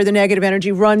event where the negative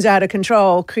energy runs out of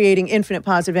control, creating infinite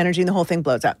positive energy, and the whole thing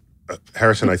blows up.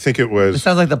 Harrison, I think it was.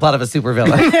 Sounds like the plot of a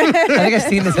supervillain. I think I've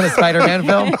seen this in a Spider-Man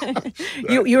film.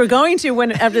 You were going to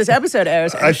when after this episode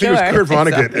airs. I think it was Kurt sure.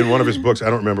 Vonnegut in one of his books. I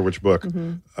don't remember which book.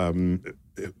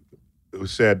 It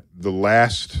was said the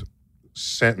last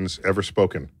sentence ever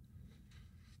spoken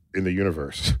in the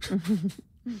universe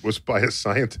was by a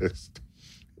scientist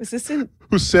Was this in?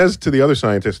 who says to the other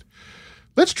scientist,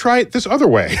 "Let's try it this other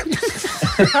way."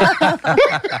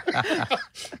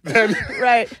 then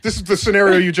Right. this is the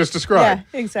scenario you just described.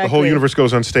 Yeah, exactly. The whole universe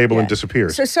goes unstable and Yeah.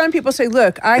 disappears. So some people say,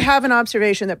 look, I have an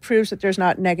observation that proves that there's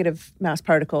not negative mass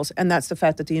particles, and that's the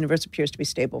fact that the universe appears to be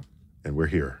stable And we're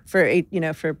here.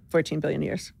 for 14 billion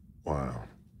years. Wow.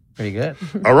 Pretty good.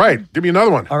 All right, give me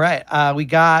another one. All right. We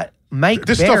got Mike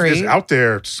This Berry. stuff is out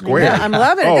there square. Yeah, I'm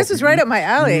loving it. Oh, This is right up my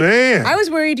alley. man. I was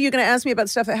worried you were going to ask me about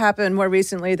stuff that happened more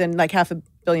recently than like half a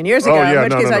billion years ago, Oh, yeah, in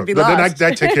which case I'd be Then lost.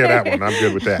 I take care of that one. I'm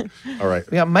good with that. All right.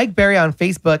 We got Mike Berry on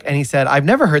Facebook, and he said, I've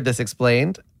never heard this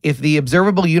explained. If the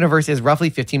observable universe is roughly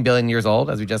 15 billion years old,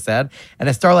 as we just said, and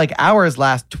a star like ours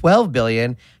lasts 12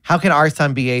 billion, how can our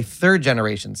sun be a third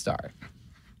generation star?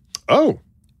 Oh,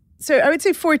 So I would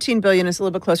say 14 billion is a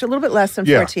little bit closer, a little bit less than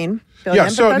Yeah. 14 billion. Yeah,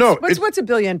 so but no, what's a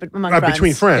billion among friends?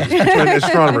 between friends, between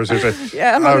astronomers.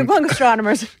 Yeah, among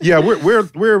astronomers. Yeah,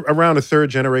 we're around a third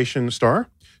generation star.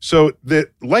 So the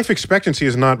life expectancy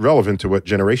is not relevant to what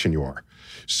generation you are.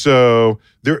 So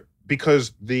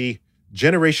because the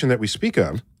generation that we speak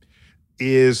of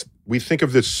is, we think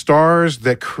of the stars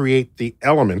that create the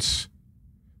elements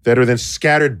that are then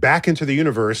scattered back into the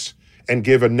universe and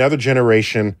give another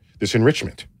generation this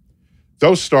enrichment.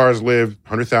 Those stars live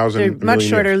 100,000 They're much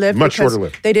shorter lived. Much because shorter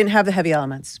lived. They didn't have the heavy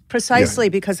elements, precisely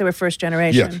because they were first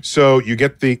generation. Yeah. So you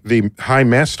get the high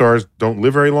mass stars don't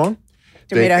live very long.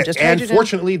 They're made out of just and hydrogen.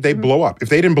 fortunately, they blow up. If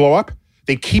they didn't blow up,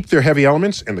 they keep their heavy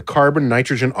elements, and the carbon,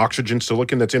 nitrogen, oxygen,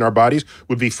 silicon that's in our bodies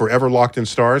would be forever locked in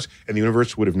stars, and the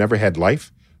universe would have never had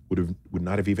life, would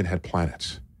not have even had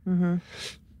planets.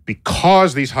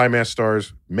 Because these high mass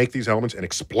stars make these elements and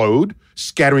explode,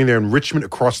 scattering their enrichment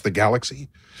across the galaxy,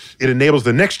 it enables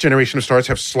the next generation of stars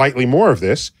to have slightly more of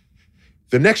this.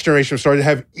 The next generation of stars to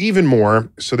have even more,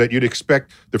 so that you'd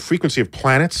expect the frequency of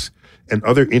planets and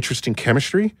other interesting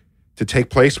chemistry to take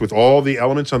place with all the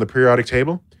elements on the periodic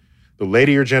table. The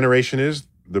later your generation is,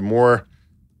 the more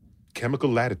chemical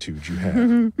latitude you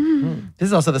have. This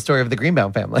is also the story of the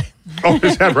Greenbaum family. Oh,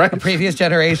 is that right? Previous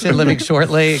generation living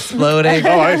shortly, exploding.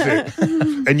 Oh, I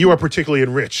see. And you are particularly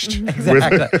enriched.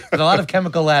 Exactly. With a lot of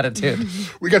chemical latitude.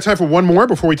 We got time for one more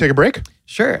before we take a break?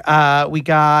 Sure. We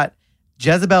got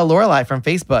Jezebel Lorelei from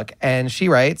Facebook, and she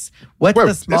writes, "What's Wait,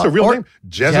 the small?" that's a real name?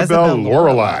 Jezebel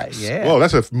Lorelei. Yeah. Whoa,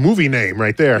 that's a movie name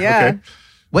right there. Yeah. Okay.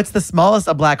 What's the smallest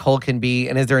a black hole can be,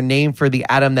 and is there a name for the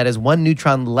atom that is 1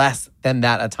 neutron less than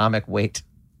that atomic weight?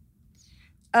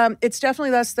 It's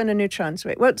definitely less than a neutron's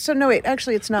weight. Well, so no, wait,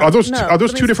 actually, it's not. Are those no. are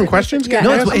those Let me two different see. questions? Yeah.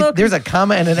 No, I'm a little there's a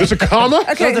comma and an There's a comma?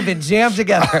 Okay. Those have been jammed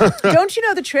together. Don't you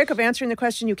know the trick of answering the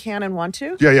question you can and want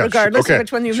to? Yeah. Regardless okay. of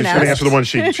which one you've She's been going to asked. answer the one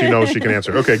she knows she can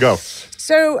answer. Okay, go.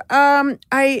 So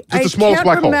I the smallest can't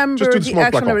black hole. remember Just do the the smallest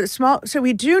actual black hole. number. The small. So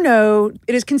we do know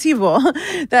it is conceivable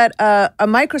that a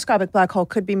microscopic black hole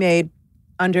could be made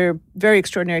under very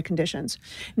extraordinary conditions.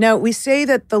 Now, we say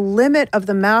that the limit of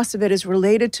the mass of it is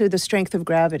related to the strength of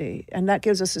gravity, and that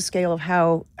gives us a scale of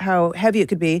how heavy it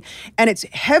could be. And it's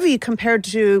heavy compared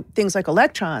to things like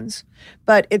electrons,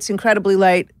 but it's incredibly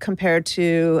light compared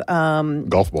to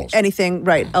Golf balls. anything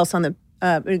else on the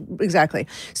exactly.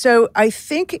 So I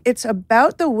think it's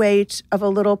about the weight of a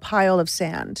little pile of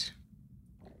sand.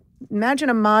 Imagine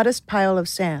a modest pile of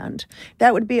sand.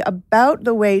 That would be about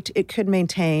the weight it could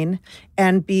maintain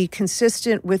and be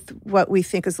consistent with what we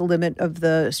think is the limit of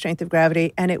the strength of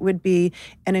gravity. And it would be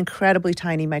an incredibly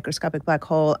tiny microscopic black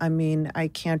hole. I mean, I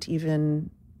can't even.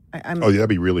 Oh, yeah, that'd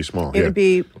be really small. It would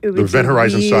be. It would The event be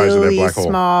horizon really size of that black hole.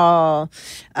 Small.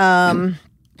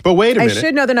 But wait a I minute.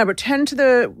 should know the number. 10 to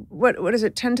the what is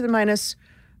it? 10 to the minus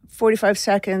 45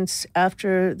 seconds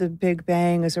after the Big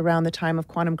Bang is around the time of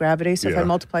quantum gravity. So if Yeah. I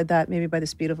multiplied that maybe by the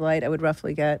speed of light, I would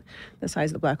roughly get the size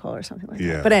of the black hole or something like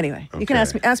Yeah. that. But anyway, you can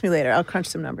Okay. ask me later. I'll crunch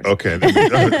some numbers. Okay,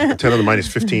 10 to the minus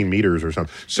 15 meters or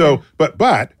something. So, but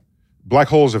black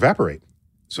holes evaporate.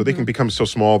 So they can become so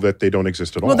small that they don't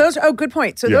exist at all. Well, good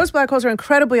point. So Yeah. those black holes are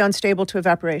incredibly unstable to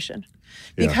evaporation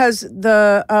Yeah. because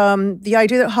the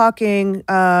idea that Hawking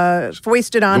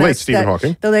foisted on The late us, Stephen that-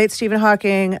 Hawking. the late Stephen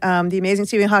Hawking, the amazing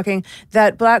Stephen Hawking,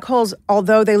 that black holes,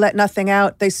 although they let nothing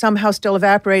out, they somehow still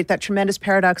evaporate. That tremendous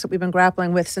paradox that we've been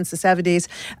grappling with since the 70s.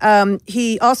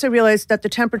 He also realized that the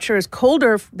temperature is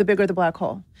colder the bigger the black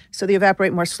hole. So they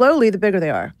evaporate more slowly the bigger they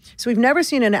are. So we've never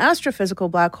seen an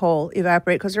astrophysical black hole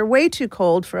evaporate because they're way too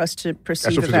cold for us to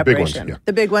perceive Astrophysical big ones, evaporation. yeah.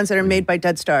 The big ones that are made by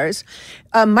dead stars.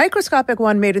 A microscopic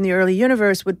one made in the early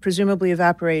universe would presumably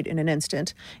evaporate in an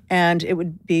instant. And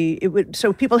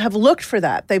so people have looked for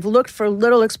that. They've looked for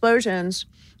little explosions,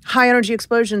 high energy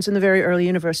explosions in the very early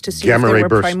universe to see Gamma if ray there were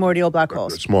bursts. primordial black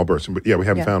holes. Small bursts. But yeah, we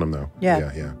haven't Yeah. found them though.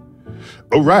 Yeah. Yeah.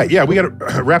 Oh, right. Yeah, we got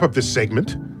to wrap up this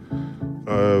segment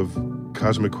of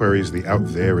Cosmic Queries, the Out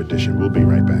There edition. We'll be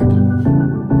right back.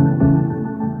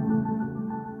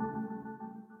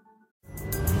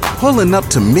 Pulling up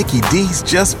to Mickey D's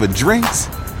just for drinks?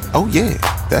 Oh yeah,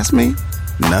 that's me.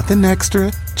 Nothing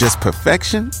extra, just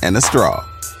perfection and a straw.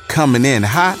 Coming in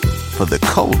hot for the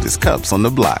coldest cups on the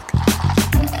block.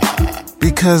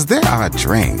 Because there are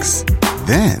drinks.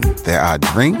 Then there are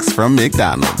drinks from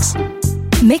McDonald's.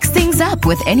 Mix things up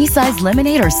with any size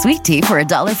lemonade or sweet tea for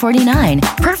 $1.49.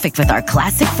 Perfect with our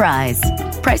classic fries.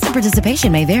 Price and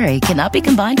participation may vary. Cannot be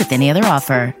combined with any other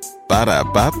offer.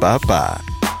 Ba-da-ba-ba-ba.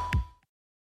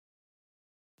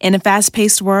 In a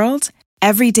fast-paced world,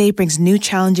 every day brings new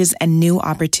challenges and new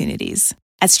opportunities.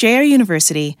 At Strayer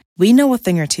University, we know a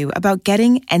thing or two about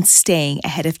getting and staying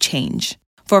ahead of change.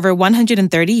 For over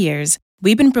 130 years,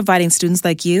 we've been providing students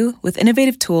like you with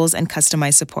innovative tools and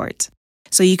customized support,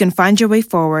 so you can find your way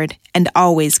forward and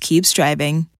always keep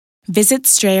striving. Visit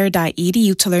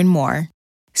strayer.edu to learn more.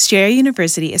 Strayer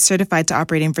University is certified to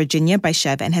operate in Virginia by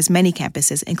Chev and has many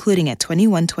campuses, including at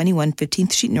 2121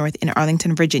 15th Street North in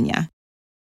Arlington, Virginia.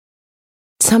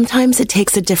 Sometimes it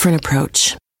takes a different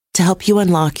approach to help you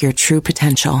unlock your true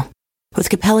potential. With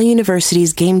Capella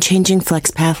University's game-changing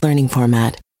FlexPath learning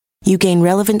format, you gain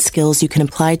relevant skills you can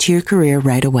apply to your career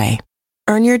right away.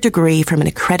 Earn your degree from an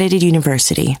accredited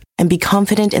university and be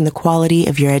confident in the quality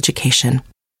of your education.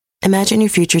 Imagine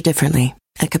your future differently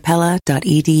at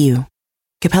capella.edu.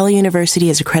 Capella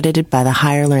University is accredited by the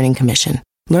Higher Learning Commission.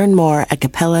 Learn more at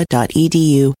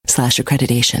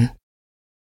capella.edu/accreditation.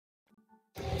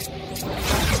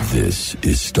 This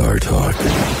is Star Talk.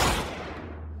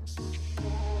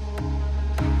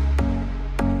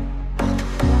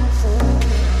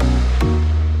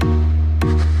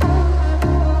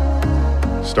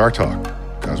 Star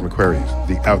Talk, Cosmic Queries,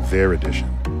 the Out There edition.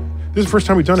 This is the first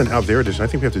time we've done an Out There edition. I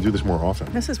think we have to do this more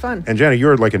often. This is fun. And Jana,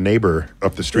 you're like a neighbor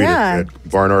up the street at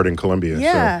Barnard in Columbia.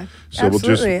 Yeah, so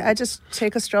absolutely. I just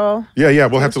take a stroll. Yeah.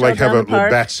 We'll have to like have a little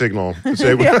bat signal and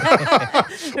say,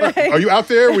 "Are you out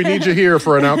there? We need you here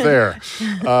for an Out There."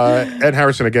 Ed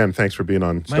Harrison, again, thanks for being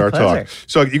on Star Talk.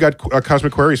 So you got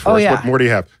Cosmic Queries for us. Yeah. What more do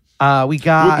you have? We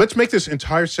got. Let's make this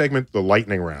entire segment the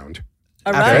lightning round.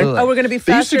 All right. Absolutely. Oh, we're going to be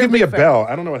faster. They used to give me a bell.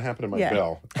 I don't know what happened to my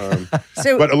bell.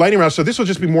 But a lightning round. So this will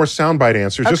just be more soundbite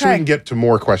answers, just so we can get to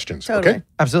more questions. Totally. Okay?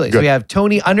 Absolutely. Good. So we have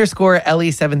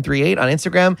Tony_LE738 on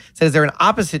Instagram. Says they're an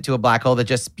opposite to a black hole that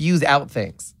just spews out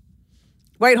things.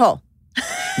 White hole.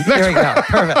 There we go.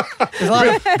 Perfect. There's a lot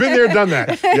of Been there, done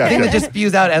that. Yeah, thing that just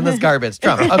spews out endless garbage.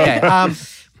 Trump. Okay.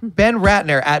 Ben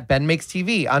Ratner at Ben Makes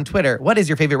TV on Twitter. What is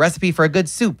your favorite recipe for a good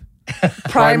soup?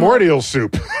 Primordial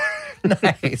soup.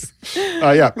 Nice.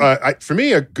 For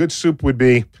me, a good soup would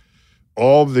be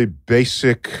all the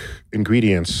basic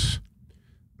ingredients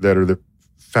that are the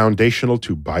foundational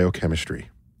to biochemistry.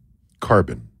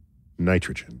 Carbon,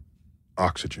 nitrogen,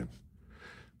 oxygen.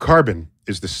 Carbon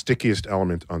is the stickiest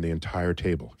element on the entire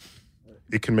table.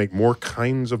 It can make more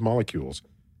kinds of molecules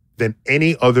than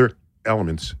any other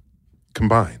elements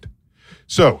combined.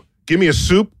 So, give me a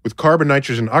soup with carbon,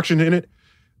 nitrogen, oxygen in it,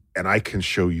 and I can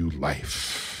show you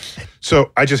life.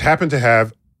 So I just happen to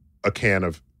have a can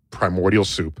of primordial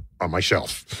soup on my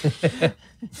shelf.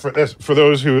 For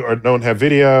those who don't have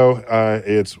video,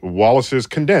 it's Wallace's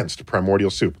condensed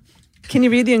primordial soup. Can you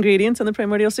read the ingredients on the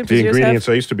primordial soup? The ingredients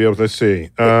I used to be able to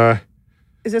see.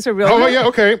 Is this a real? Oh, yeah,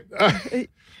 okay.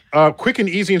 Quick and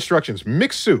easy instructions.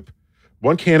 Mixed soup.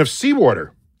 1 can of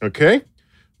seawater. Okay.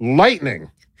 Lightning.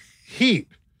 Heat.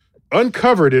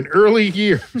 Uncovered in early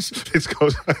years. This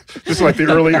is like the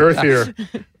early Earth here.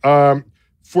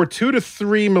 For 2 to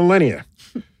 3 millennia.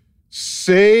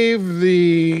 Save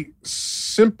the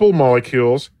simple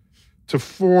molecules to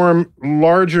form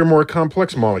larger, more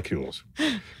complex molecules.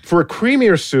 For a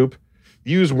creamier soup,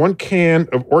 use 1 can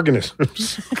of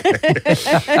organisms. Okay.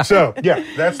 So, yeah,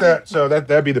 that's that. So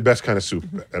that'd be the best kind of soup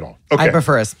at all. Okay. I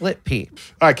prefer a split pea.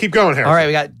 All right, keep going, Harrison. All right,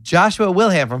 we got Joshua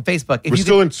Wilham from Facebook. We're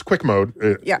still in quick mode,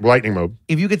 lightning mode.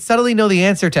 If you could subtly know the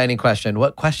answer to any question,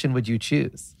 what question would you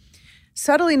choose?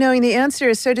 Subtly knowing the answer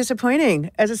is so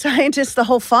disappointing. As a scientist, the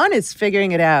whole fun is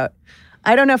figuring it out.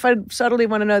 I don't know if I'd subtly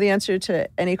want to know the answer to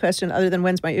any question other than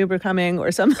when's my Uber coming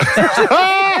or something.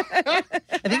 I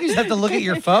think you just have to look at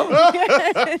your phone.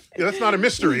 Yeah, that's not a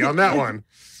mystery on that one.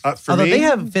 Although they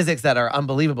have physics that are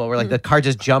unbelievable, where like the car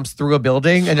just jumps through a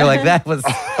building, and you're like, that was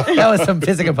some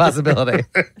physics impossibility.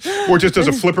 Or just does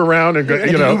a flip around and go,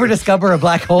 Did Uber discover a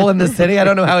black hole in the city? I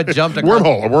don't know how it jumped. A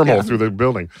wormhole through the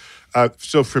building.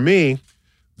 So for me,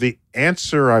 the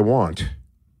answer I want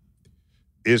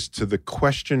is to the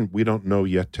question we don't know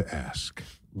yet to ask.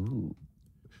 Ooh.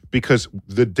 Because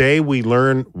the day we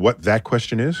learn what that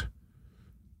question is,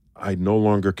 I no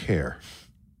longer care.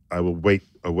 I will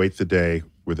await the day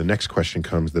where the next question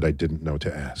comes that I didn't know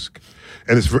to ask.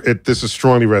 And this is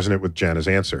strongly resonant with Jana's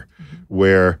answer,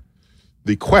 where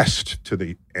the quest to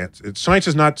the answer, science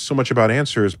is not so much about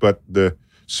answers, but the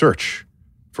search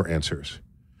for answers.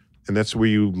 And that's where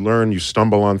you learn, you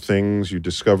stumble on things, you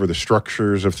discover the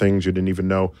structures of things you didn't even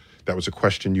know that was a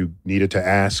question you needed to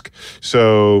ask.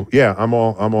 So yeah, I'm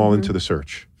all into the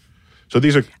search. So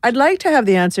these are. I'd like to have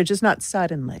the answer, just not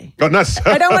suddenly. Oh, not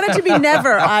I don't want it to be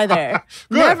never either.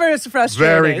 Never is frustrating.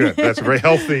 Very good. That's a very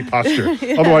healthy posture.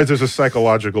 Otherwise, there's a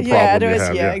psychological problem you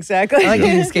have. Yeah, exactly. I like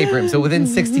an escape room. So within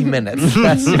 60 minutes,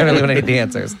 that's generally when I need the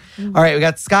answers. All right, we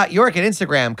got Scott York at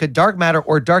Instagram. Could dark matter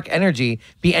or dark energy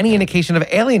be any indication of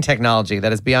alien technology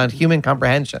that is beyond human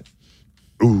comprehension?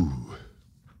 Ooh.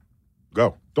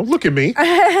 Go. Don't look at me.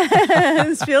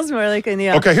 This feels more like a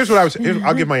Neil. Okay,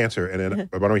 I'll give my answer, and then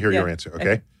I want to hear your answer,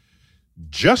 okay?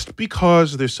 Just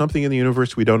because there's something in the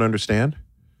universe we don't understand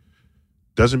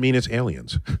doesn't mean it's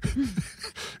aliens.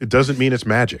 It doesn't mean it's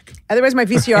magic. Otherwise, my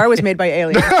VCR was made by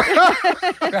aliens.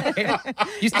 Right?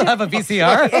 You still have a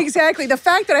VCR? Exactly. The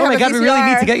fact that I have a VCR. Oh my God, we really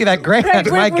need to get you that grant.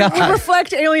 My God. We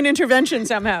reflect alien intervention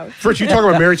somehow. First, you talk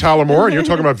about Mary Tyler Moore, and you're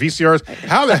talking about VCRs.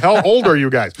 How the hell old are you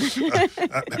guys?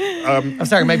 I'm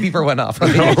sorry, my beeper went off.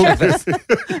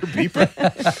 Beeper.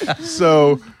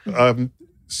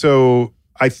 So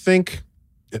I think.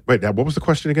 Wait, now what was the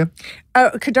question again?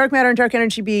 Could dark matter and dark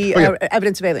energy be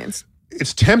evidence of aliens?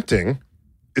 It's tempting.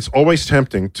 It's always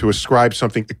tempting to ascribe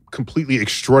something completely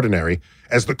extraordinary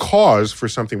as the cause for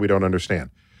something we don't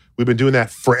understand. We've been doing that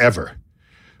forever.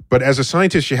 But as a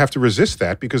scientist, you have to resist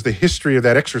that because the history of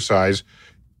that exercise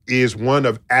is one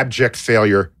of abject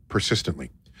failure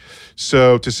persistently.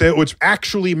 So to say, oh, it's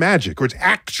actually magic, or it's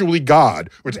actually God,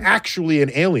 or it's actually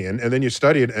an alien, and then you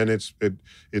study it and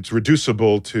it's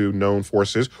reducible to known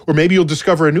forces, or maybe you'll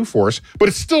discover a new force, but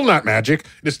it's still not magic,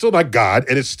 and it's still not God,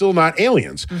 and it's still not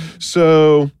aliens. Mm-hmm.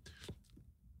 So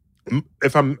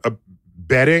if I'm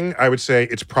betting, I would say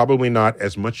it's probably not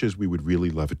as much as we would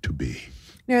really love it to be.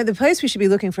 No, the place we should be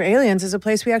looking for aliens is a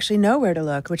place we actually know where to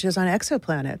look, which is on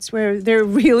exoplanets, where there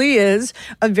really is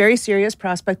a very serious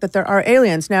prospect that there are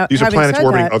aliens. Now, these are planets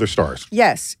orbiting other stars.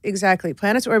 Yes, exactly.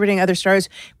 Planets orbiting other stars.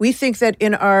 We think that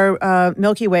in our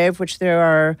Milky Way, of which there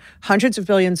are hundreds of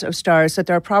billions of stars, that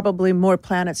there are probably more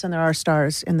planets than there are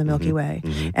stars in the Milky Way.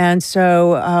 Mm-hmm. And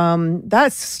so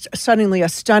that's suddenly a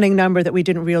stunning number that we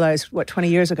didn't realize, 20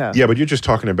 years ago. Yeah, but you're just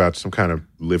talking about some kind of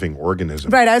living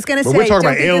organism. Right, I was going to say. We're talking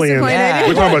about aliens.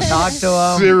 We're talking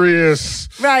about serious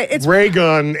ray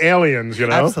gun aliens, you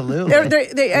know? Absolutely.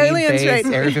 The aliens, right?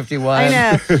 Area 51. I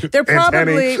know. They're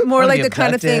probably more like the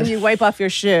kind of thing you wipe off your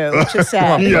shoe, which is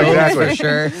sad. Yeah, exactly. For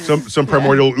sure. Some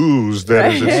primordial ooze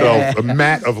that is itself a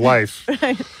mat of life.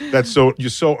 That's you're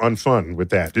so unfun with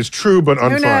that. It's true, but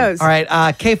unfun. Who knows? All right,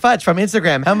 K Futch from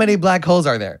Instagram. How many black holes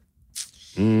are there?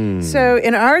 So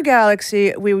in our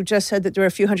galaxy, we just said that there are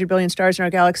a few hundred billion stars in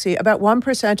our galaxy. About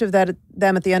 1% of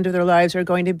them at the end of their lives are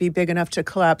going to be big enough to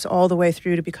collapse all the way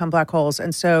through to become black holes.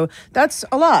 And so that's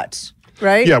a lot.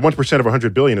 Right? Yeah, 1% of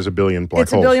 100 billion is a billion black holes.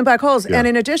 It's a billion black holes. Yeah. And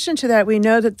in addition to that, we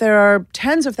know that there are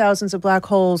tens of thousands of black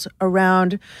holes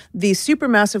around the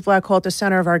supermassive black hole at the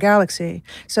center of our galaxy.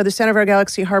 So the center of our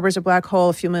galaxy harbors a black hole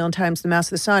a few million times the mass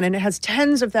of the sun, and it has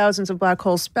tens of thousands of black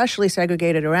holes specially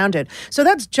segregated around it. So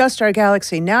that's just our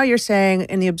galaxy. Now you're saying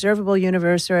in the observable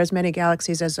universe, there are as many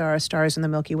galaxies as there are stars in the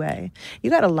Milky Way.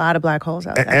 You got a lot of black holes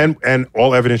out there. And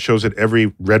all evidence shows that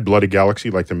every red-blooded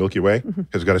galaxy, like the Milky Way,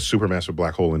 has got a supermassive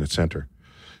black hole in its center.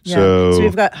 Yeah. So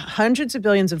we've got hundreds of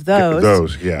billions of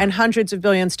those, yeah. And hundreds of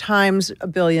billions times a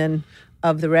billion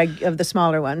of the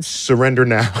smaller ones. Surrender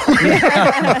now.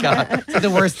 Oh my God. It's the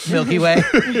worst Milky Way.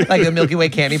 Like the Milky Way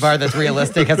candy bar that's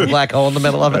realistic, has a black hole in the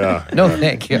middle of it. Yeah, no,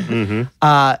 thank you.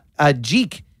 Mm-hmm.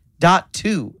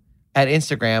 Jeek.2 at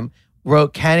Instagram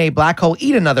wrote, can a black hole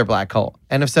eat another black hole?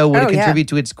 And if so, would it contribute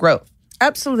to its growth?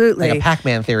 Absolutely. Like a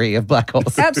Pac-Man theory of black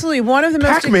holes. Absolutely. One of the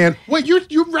most... Pac-Man? Wait,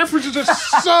 your references are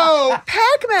so...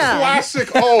 Pac-Man! Classic.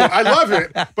 Oh, I love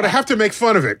it, but I have to make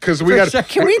fun of it because we got... Sure.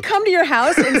 Can we come to your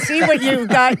house and see what you've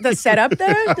got the setup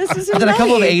there? This is I've done a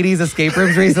couple of 80s escape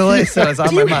rooms recently, so it's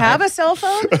on my mind. Do you have a cell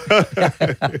phone? All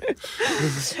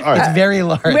right. It's very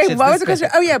large. Wait, what was the question?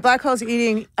 Oh, yeah, black holes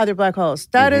eating other black holes.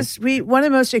 That is one of the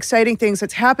most exciting things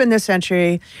that's happened this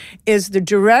century is the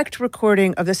direct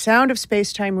recording of the sound of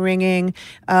space-time ringing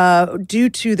happening due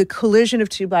to the collision of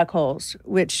two black holes,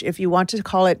 which, if you want to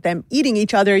call it them eating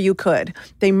each other, you could.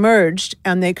 They merged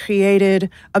and they created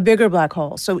a bigger black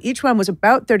hole. So each one was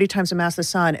about 30 times the mass of the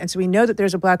sun. And so we know that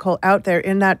there's a black hole out there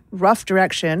in that rough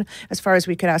direction, as far as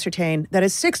we could ascertain, that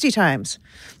is 60 times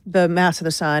the mass of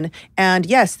the sun. And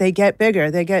yes, they get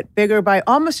bigger. They get bigger by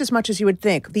almost as much as you would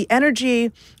think. The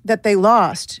energy that they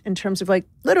lost in terms of like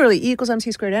literally E equals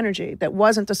mc squared energy that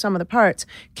wasn't the sum of the parts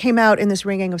came out in this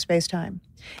ringing of space-time.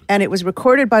 And it was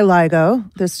recorded by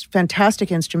LIGO, this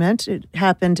fantastic instrument. It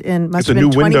happened in, it's a new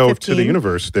window to the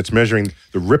universe that's measuring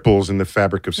the ripples in the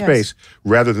fabric of space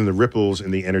rather than the ripples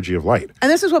in the energy of light.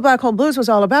 And this is what Black Hole Blues was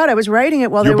all about. I was writing it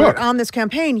while they were on this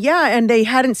campaign. Yeah, and they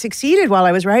hadn't succeeded while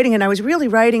I was writing it. And I was really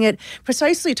writing it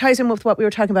precisely, ties in with what we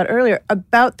were talking about earlier,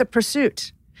 about the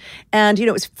pursuit. And,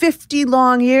 it was 50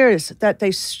 long years that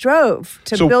they strove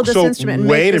to build this instrument and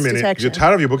make this detection. Wait a minute. The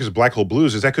title of your book is Black Hole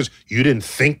Blues. Is that because you didn't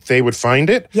think they would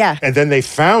find it? Yeah. And then they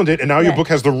found it, and now your book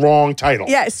has the wrong title.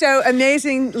 Yeah, so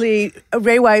amazingly,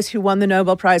 Ray Weiss, who won the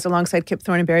Nobel Prize alongside Kip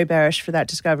Thorne and Barry Barish for that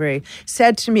discovery,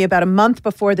 said to me about a month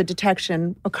before the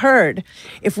detection occurred,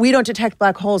 if we don't detect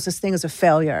black holes, this thing is a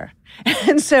failure.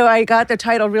 And so I got the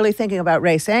title really thinking about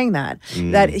Ray saying that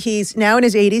he's now in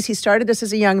his 80s. He started this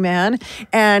as a young man,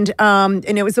 and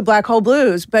it was the Black Hole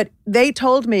Blues. But they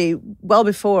told me well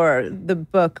before the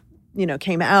book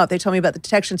came out, they told me about the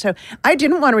detection. So I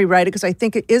didn't want to rewrite it because I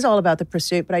think it is all about the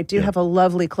pursuit, but I do have a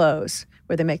lovely close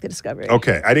where they make the discovery.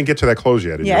 Okay. I didn't get to that close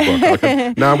yet in your book.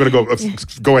 Okay. Now I'm going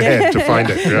to go ahead to find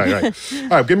it. Right.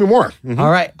 All right. Give me more. Mm-hmm. All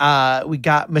right. We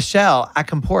got Michelle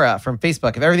Akampora from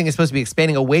Facebook. If everything is supposed to be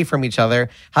expanding away from each other,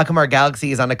 how come our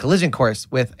galaxy is on a collision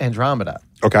course with Andromeda?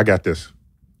 Okay. I got this.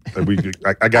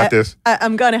 I got this.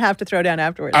 I'm going to have to throw down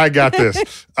afterwards. I got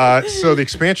this. So the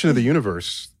expansion of the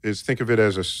universe is, think of it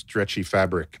as a stretchy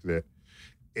fabric that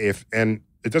and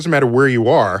it doesn't matter where you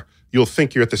are, you'll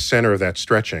think you're at the center of that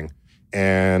stretching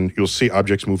and you'll see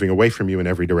objects moving away from you in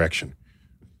every direction.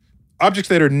 Objects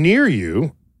that are near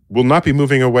you will not be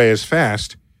moving away as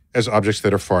fast as objects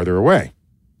that are farther away.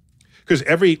 Because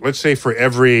let's say for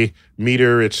every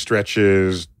meter, it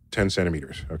stretches 10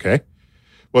 centimeters, okay?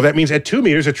 Well, that means at 2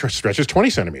 meters, it stretches 20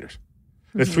 centimeters.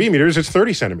 At 3 meters, it's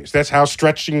 30 centimeters. That's how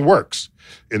stretching works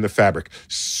in the fabric.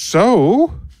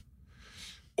 So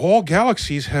all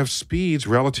galaxies have speeds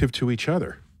relative to each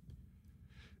other.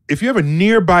 If you have a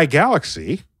nearby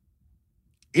galaxy,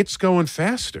 it's going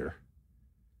faster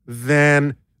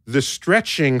than the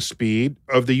stretching speed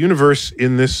of the universe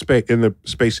in the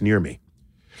space near me.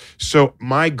 So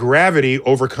my gravity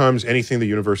overcomes anything the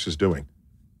universe is doing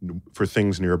for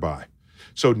things nearby.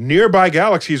 So nearby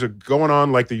galaxies are going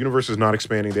on like the universe is not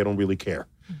expanding. They don't really care.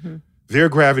 Mm-hmm. Their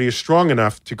gravity is strong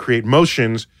enough to create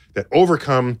motions that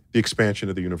overcome the expansion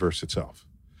of the universe itself.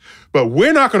 But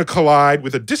we're not going to collide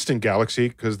with a distant galaxy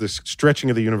because the stretching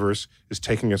of the universe is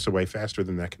taking us away faster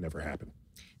than that can ever happen.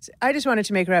 I just wanted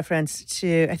to make reference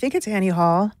to, I think it's Annie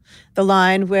Hall, the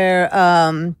line where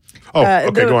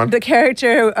go on. The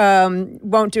character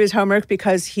won't do his homework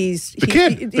because he's the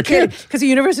kid because the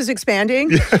universe is expanding,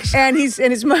 yes. and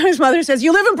his mother says,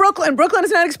 "You live in Brooklyn. Brooklyn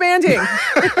is not expanding,"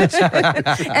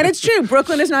 and it's true.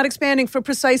 Brooklyn is not expanding for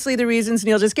precisely the reasons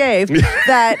Neil just gave.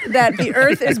 that the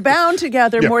Earth is bound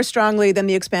together more strongly than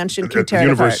the expansion can tear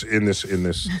it apart. The universe in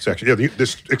this section,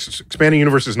 this expanding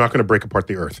universe is not going to break apart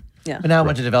the Earth. Yeah. But now a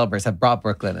bunch of developers have brought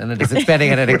Brooklyn, and it is expanding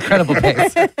at an incredible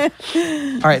pace.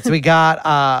 All right, so we got...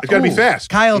 it's got to be fast.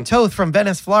 Kyle Toth from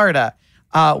Venice, Florida.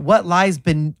 What lies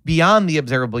beyond the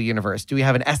observable universe? Do we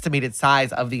have an estimated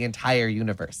size of the entire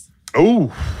universe?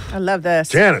 Oh. I love this.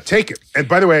 Jana, take it. And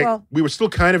by the way, we were still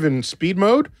kind of in speed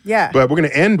mode. Yeah. But we're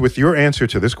going to end with your answer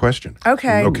to this question.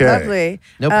 Okay. Lovely.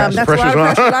 No pressure.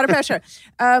 That's a lot of pressure.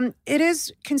 It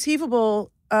is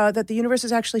conceivable that the universe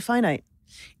is actually finite.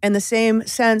 In the same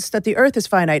sense that the Earth is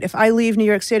finite. If I leave New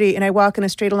York City and I walk in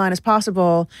as straight a line as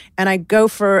possible, and I go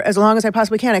for as long as I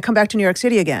possibly can, I come back to New York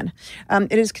City again.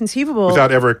 It is conceivable.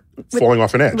 Without ever falling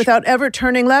off an edge. Without ever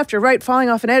turning left or right, falling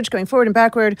off an edge, going forward and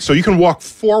backward. So you can walk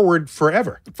forward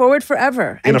forever. Forward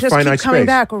forever. In and a just finite keep coming space.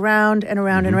 back around and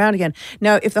around and around again.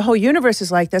 Now, if the whole universe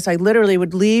is like this, I literally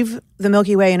would leave the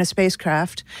Milky Way in a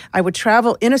spacecraft. I would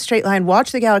travel in a straight line,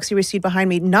 watch the galaxy recede behind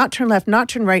me, not turn left, not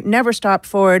turn right, never stop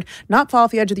forward, not fall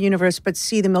off the edge of the universe, but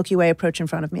see the Milky Way approach in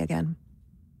front of me again.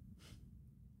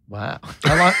 Wow.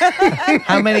 How long?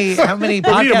 How many podcasts? We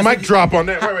need a mic drop on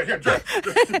that. Wait, here. Drop.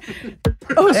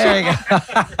 Oh, there you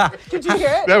go. Did you hear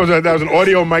it? That was an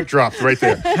audio mic drop right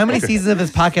there. How many seasons of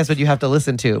this podcast would you have to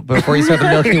listen to before you start the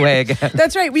Milky Way again?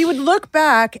 That's right. We would look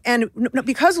back, and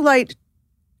because light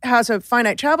has a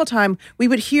finite travel time, we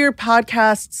would hear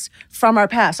podcasts from our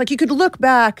past. Like you could look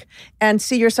back and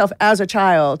see yourself as a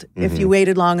child if you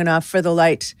waited long enough for the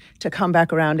light to come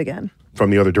back around again. From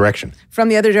the other direction. From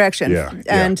the other direction. Yeah,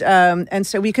 And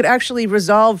so we could actually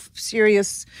resolve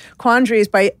serious quandaries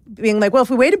by being like, well, if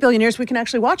we wait 1 billion years, we can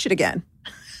actually watch it again.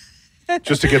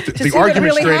 Just to get the see what argument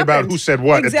really straight about happened. who said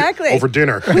what Exactly. over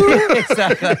dinner.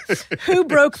 Exactly. Who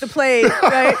broke the plate,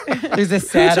 right? There's this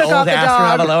sad took off old the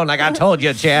astronaut dog? alone. Like I told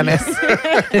you, Janice,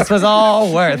 this was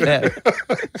all worth it.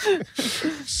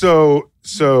 So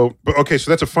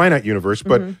that's a finite universe,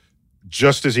 but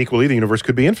just as equally, the universe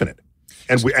could be infinite.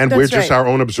 And we're just right. our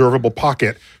own observable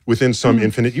pocket within some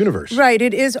infinite universe. Right.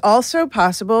 It is also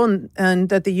possible and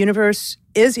that the universe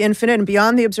is infinite, and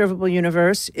beyond the observable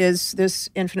universe is this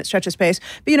infinite stretch of space.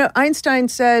 But, Einstein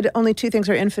said only 2 things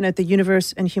are infinite, the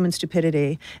universe and human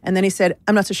stupidity. And then he said,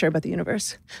 I'm not so sure about the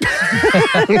universe.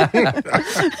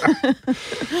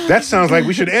 That sounds like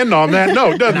we should end on that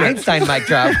note, doesn't An it? Einstein mic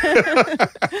drop.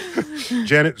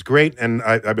 Janet, it's great, and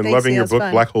I've been Thanks, loving Neil, your it's book,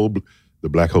 fun. The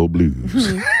Black Hole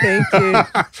Blues. Thank you.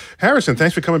 Harrison,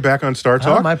 thanks for coming back on Star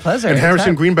Talk. my pleasure. And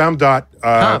Anytime.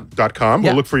 HarrisonGreenbaum.com. Yeah.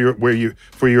 We'll look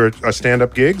for your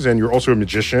stand-up gigs, and you're also a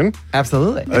magician.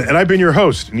 Absolutely. And I've been your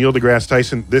host, Neil deGrasse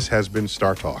Tyson. This has been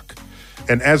Star Talk.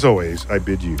 And as always, I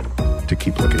bid you to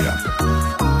keep looking up.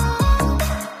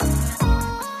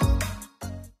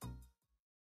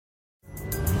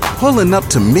 Pulling up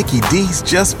to Mickey D's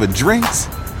just for drinks?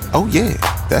 Oh yeah,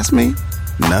 that's me.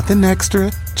 Nothing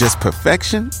extra, just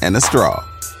perfection and a straw.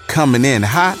 Coming in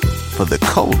hot for the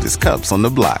coldest cups on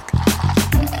the block.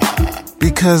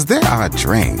 Because there are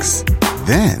drinks.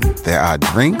 Then there are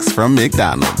drinks from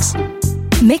McDonald's.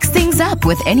 Mix things up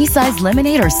with any size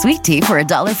lemonade or sweet tea for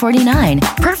 $1.49.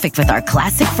 Perfect with our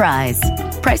classic fries.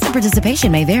 Price and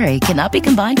participation may vary. Cannot be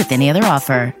combined with any other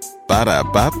offer.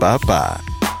 Ba-da-ba-ba-ba.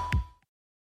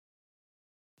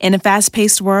 In a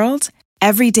fast-paced world,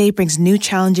 every day brings new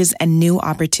challenges and new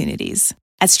opportunities.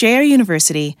 At Strayer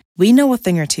University, we know a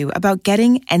thing or two about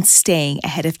getting and staying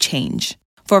ahead of change.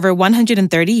 For over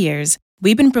 130 years,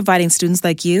 we've been providing students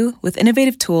like you with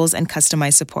innovative tools and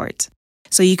customized support,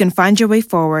 so you can find your way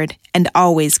forward and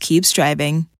always keep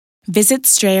striving. Visit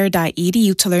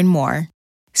strayer.edu to learn more.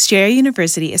 Strayer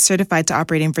University is certified to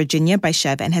operate in Virginia by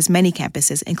Chev and has many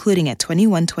campuses, including at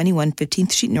 2121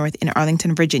 15th Street North in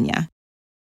Arlington, Virginia.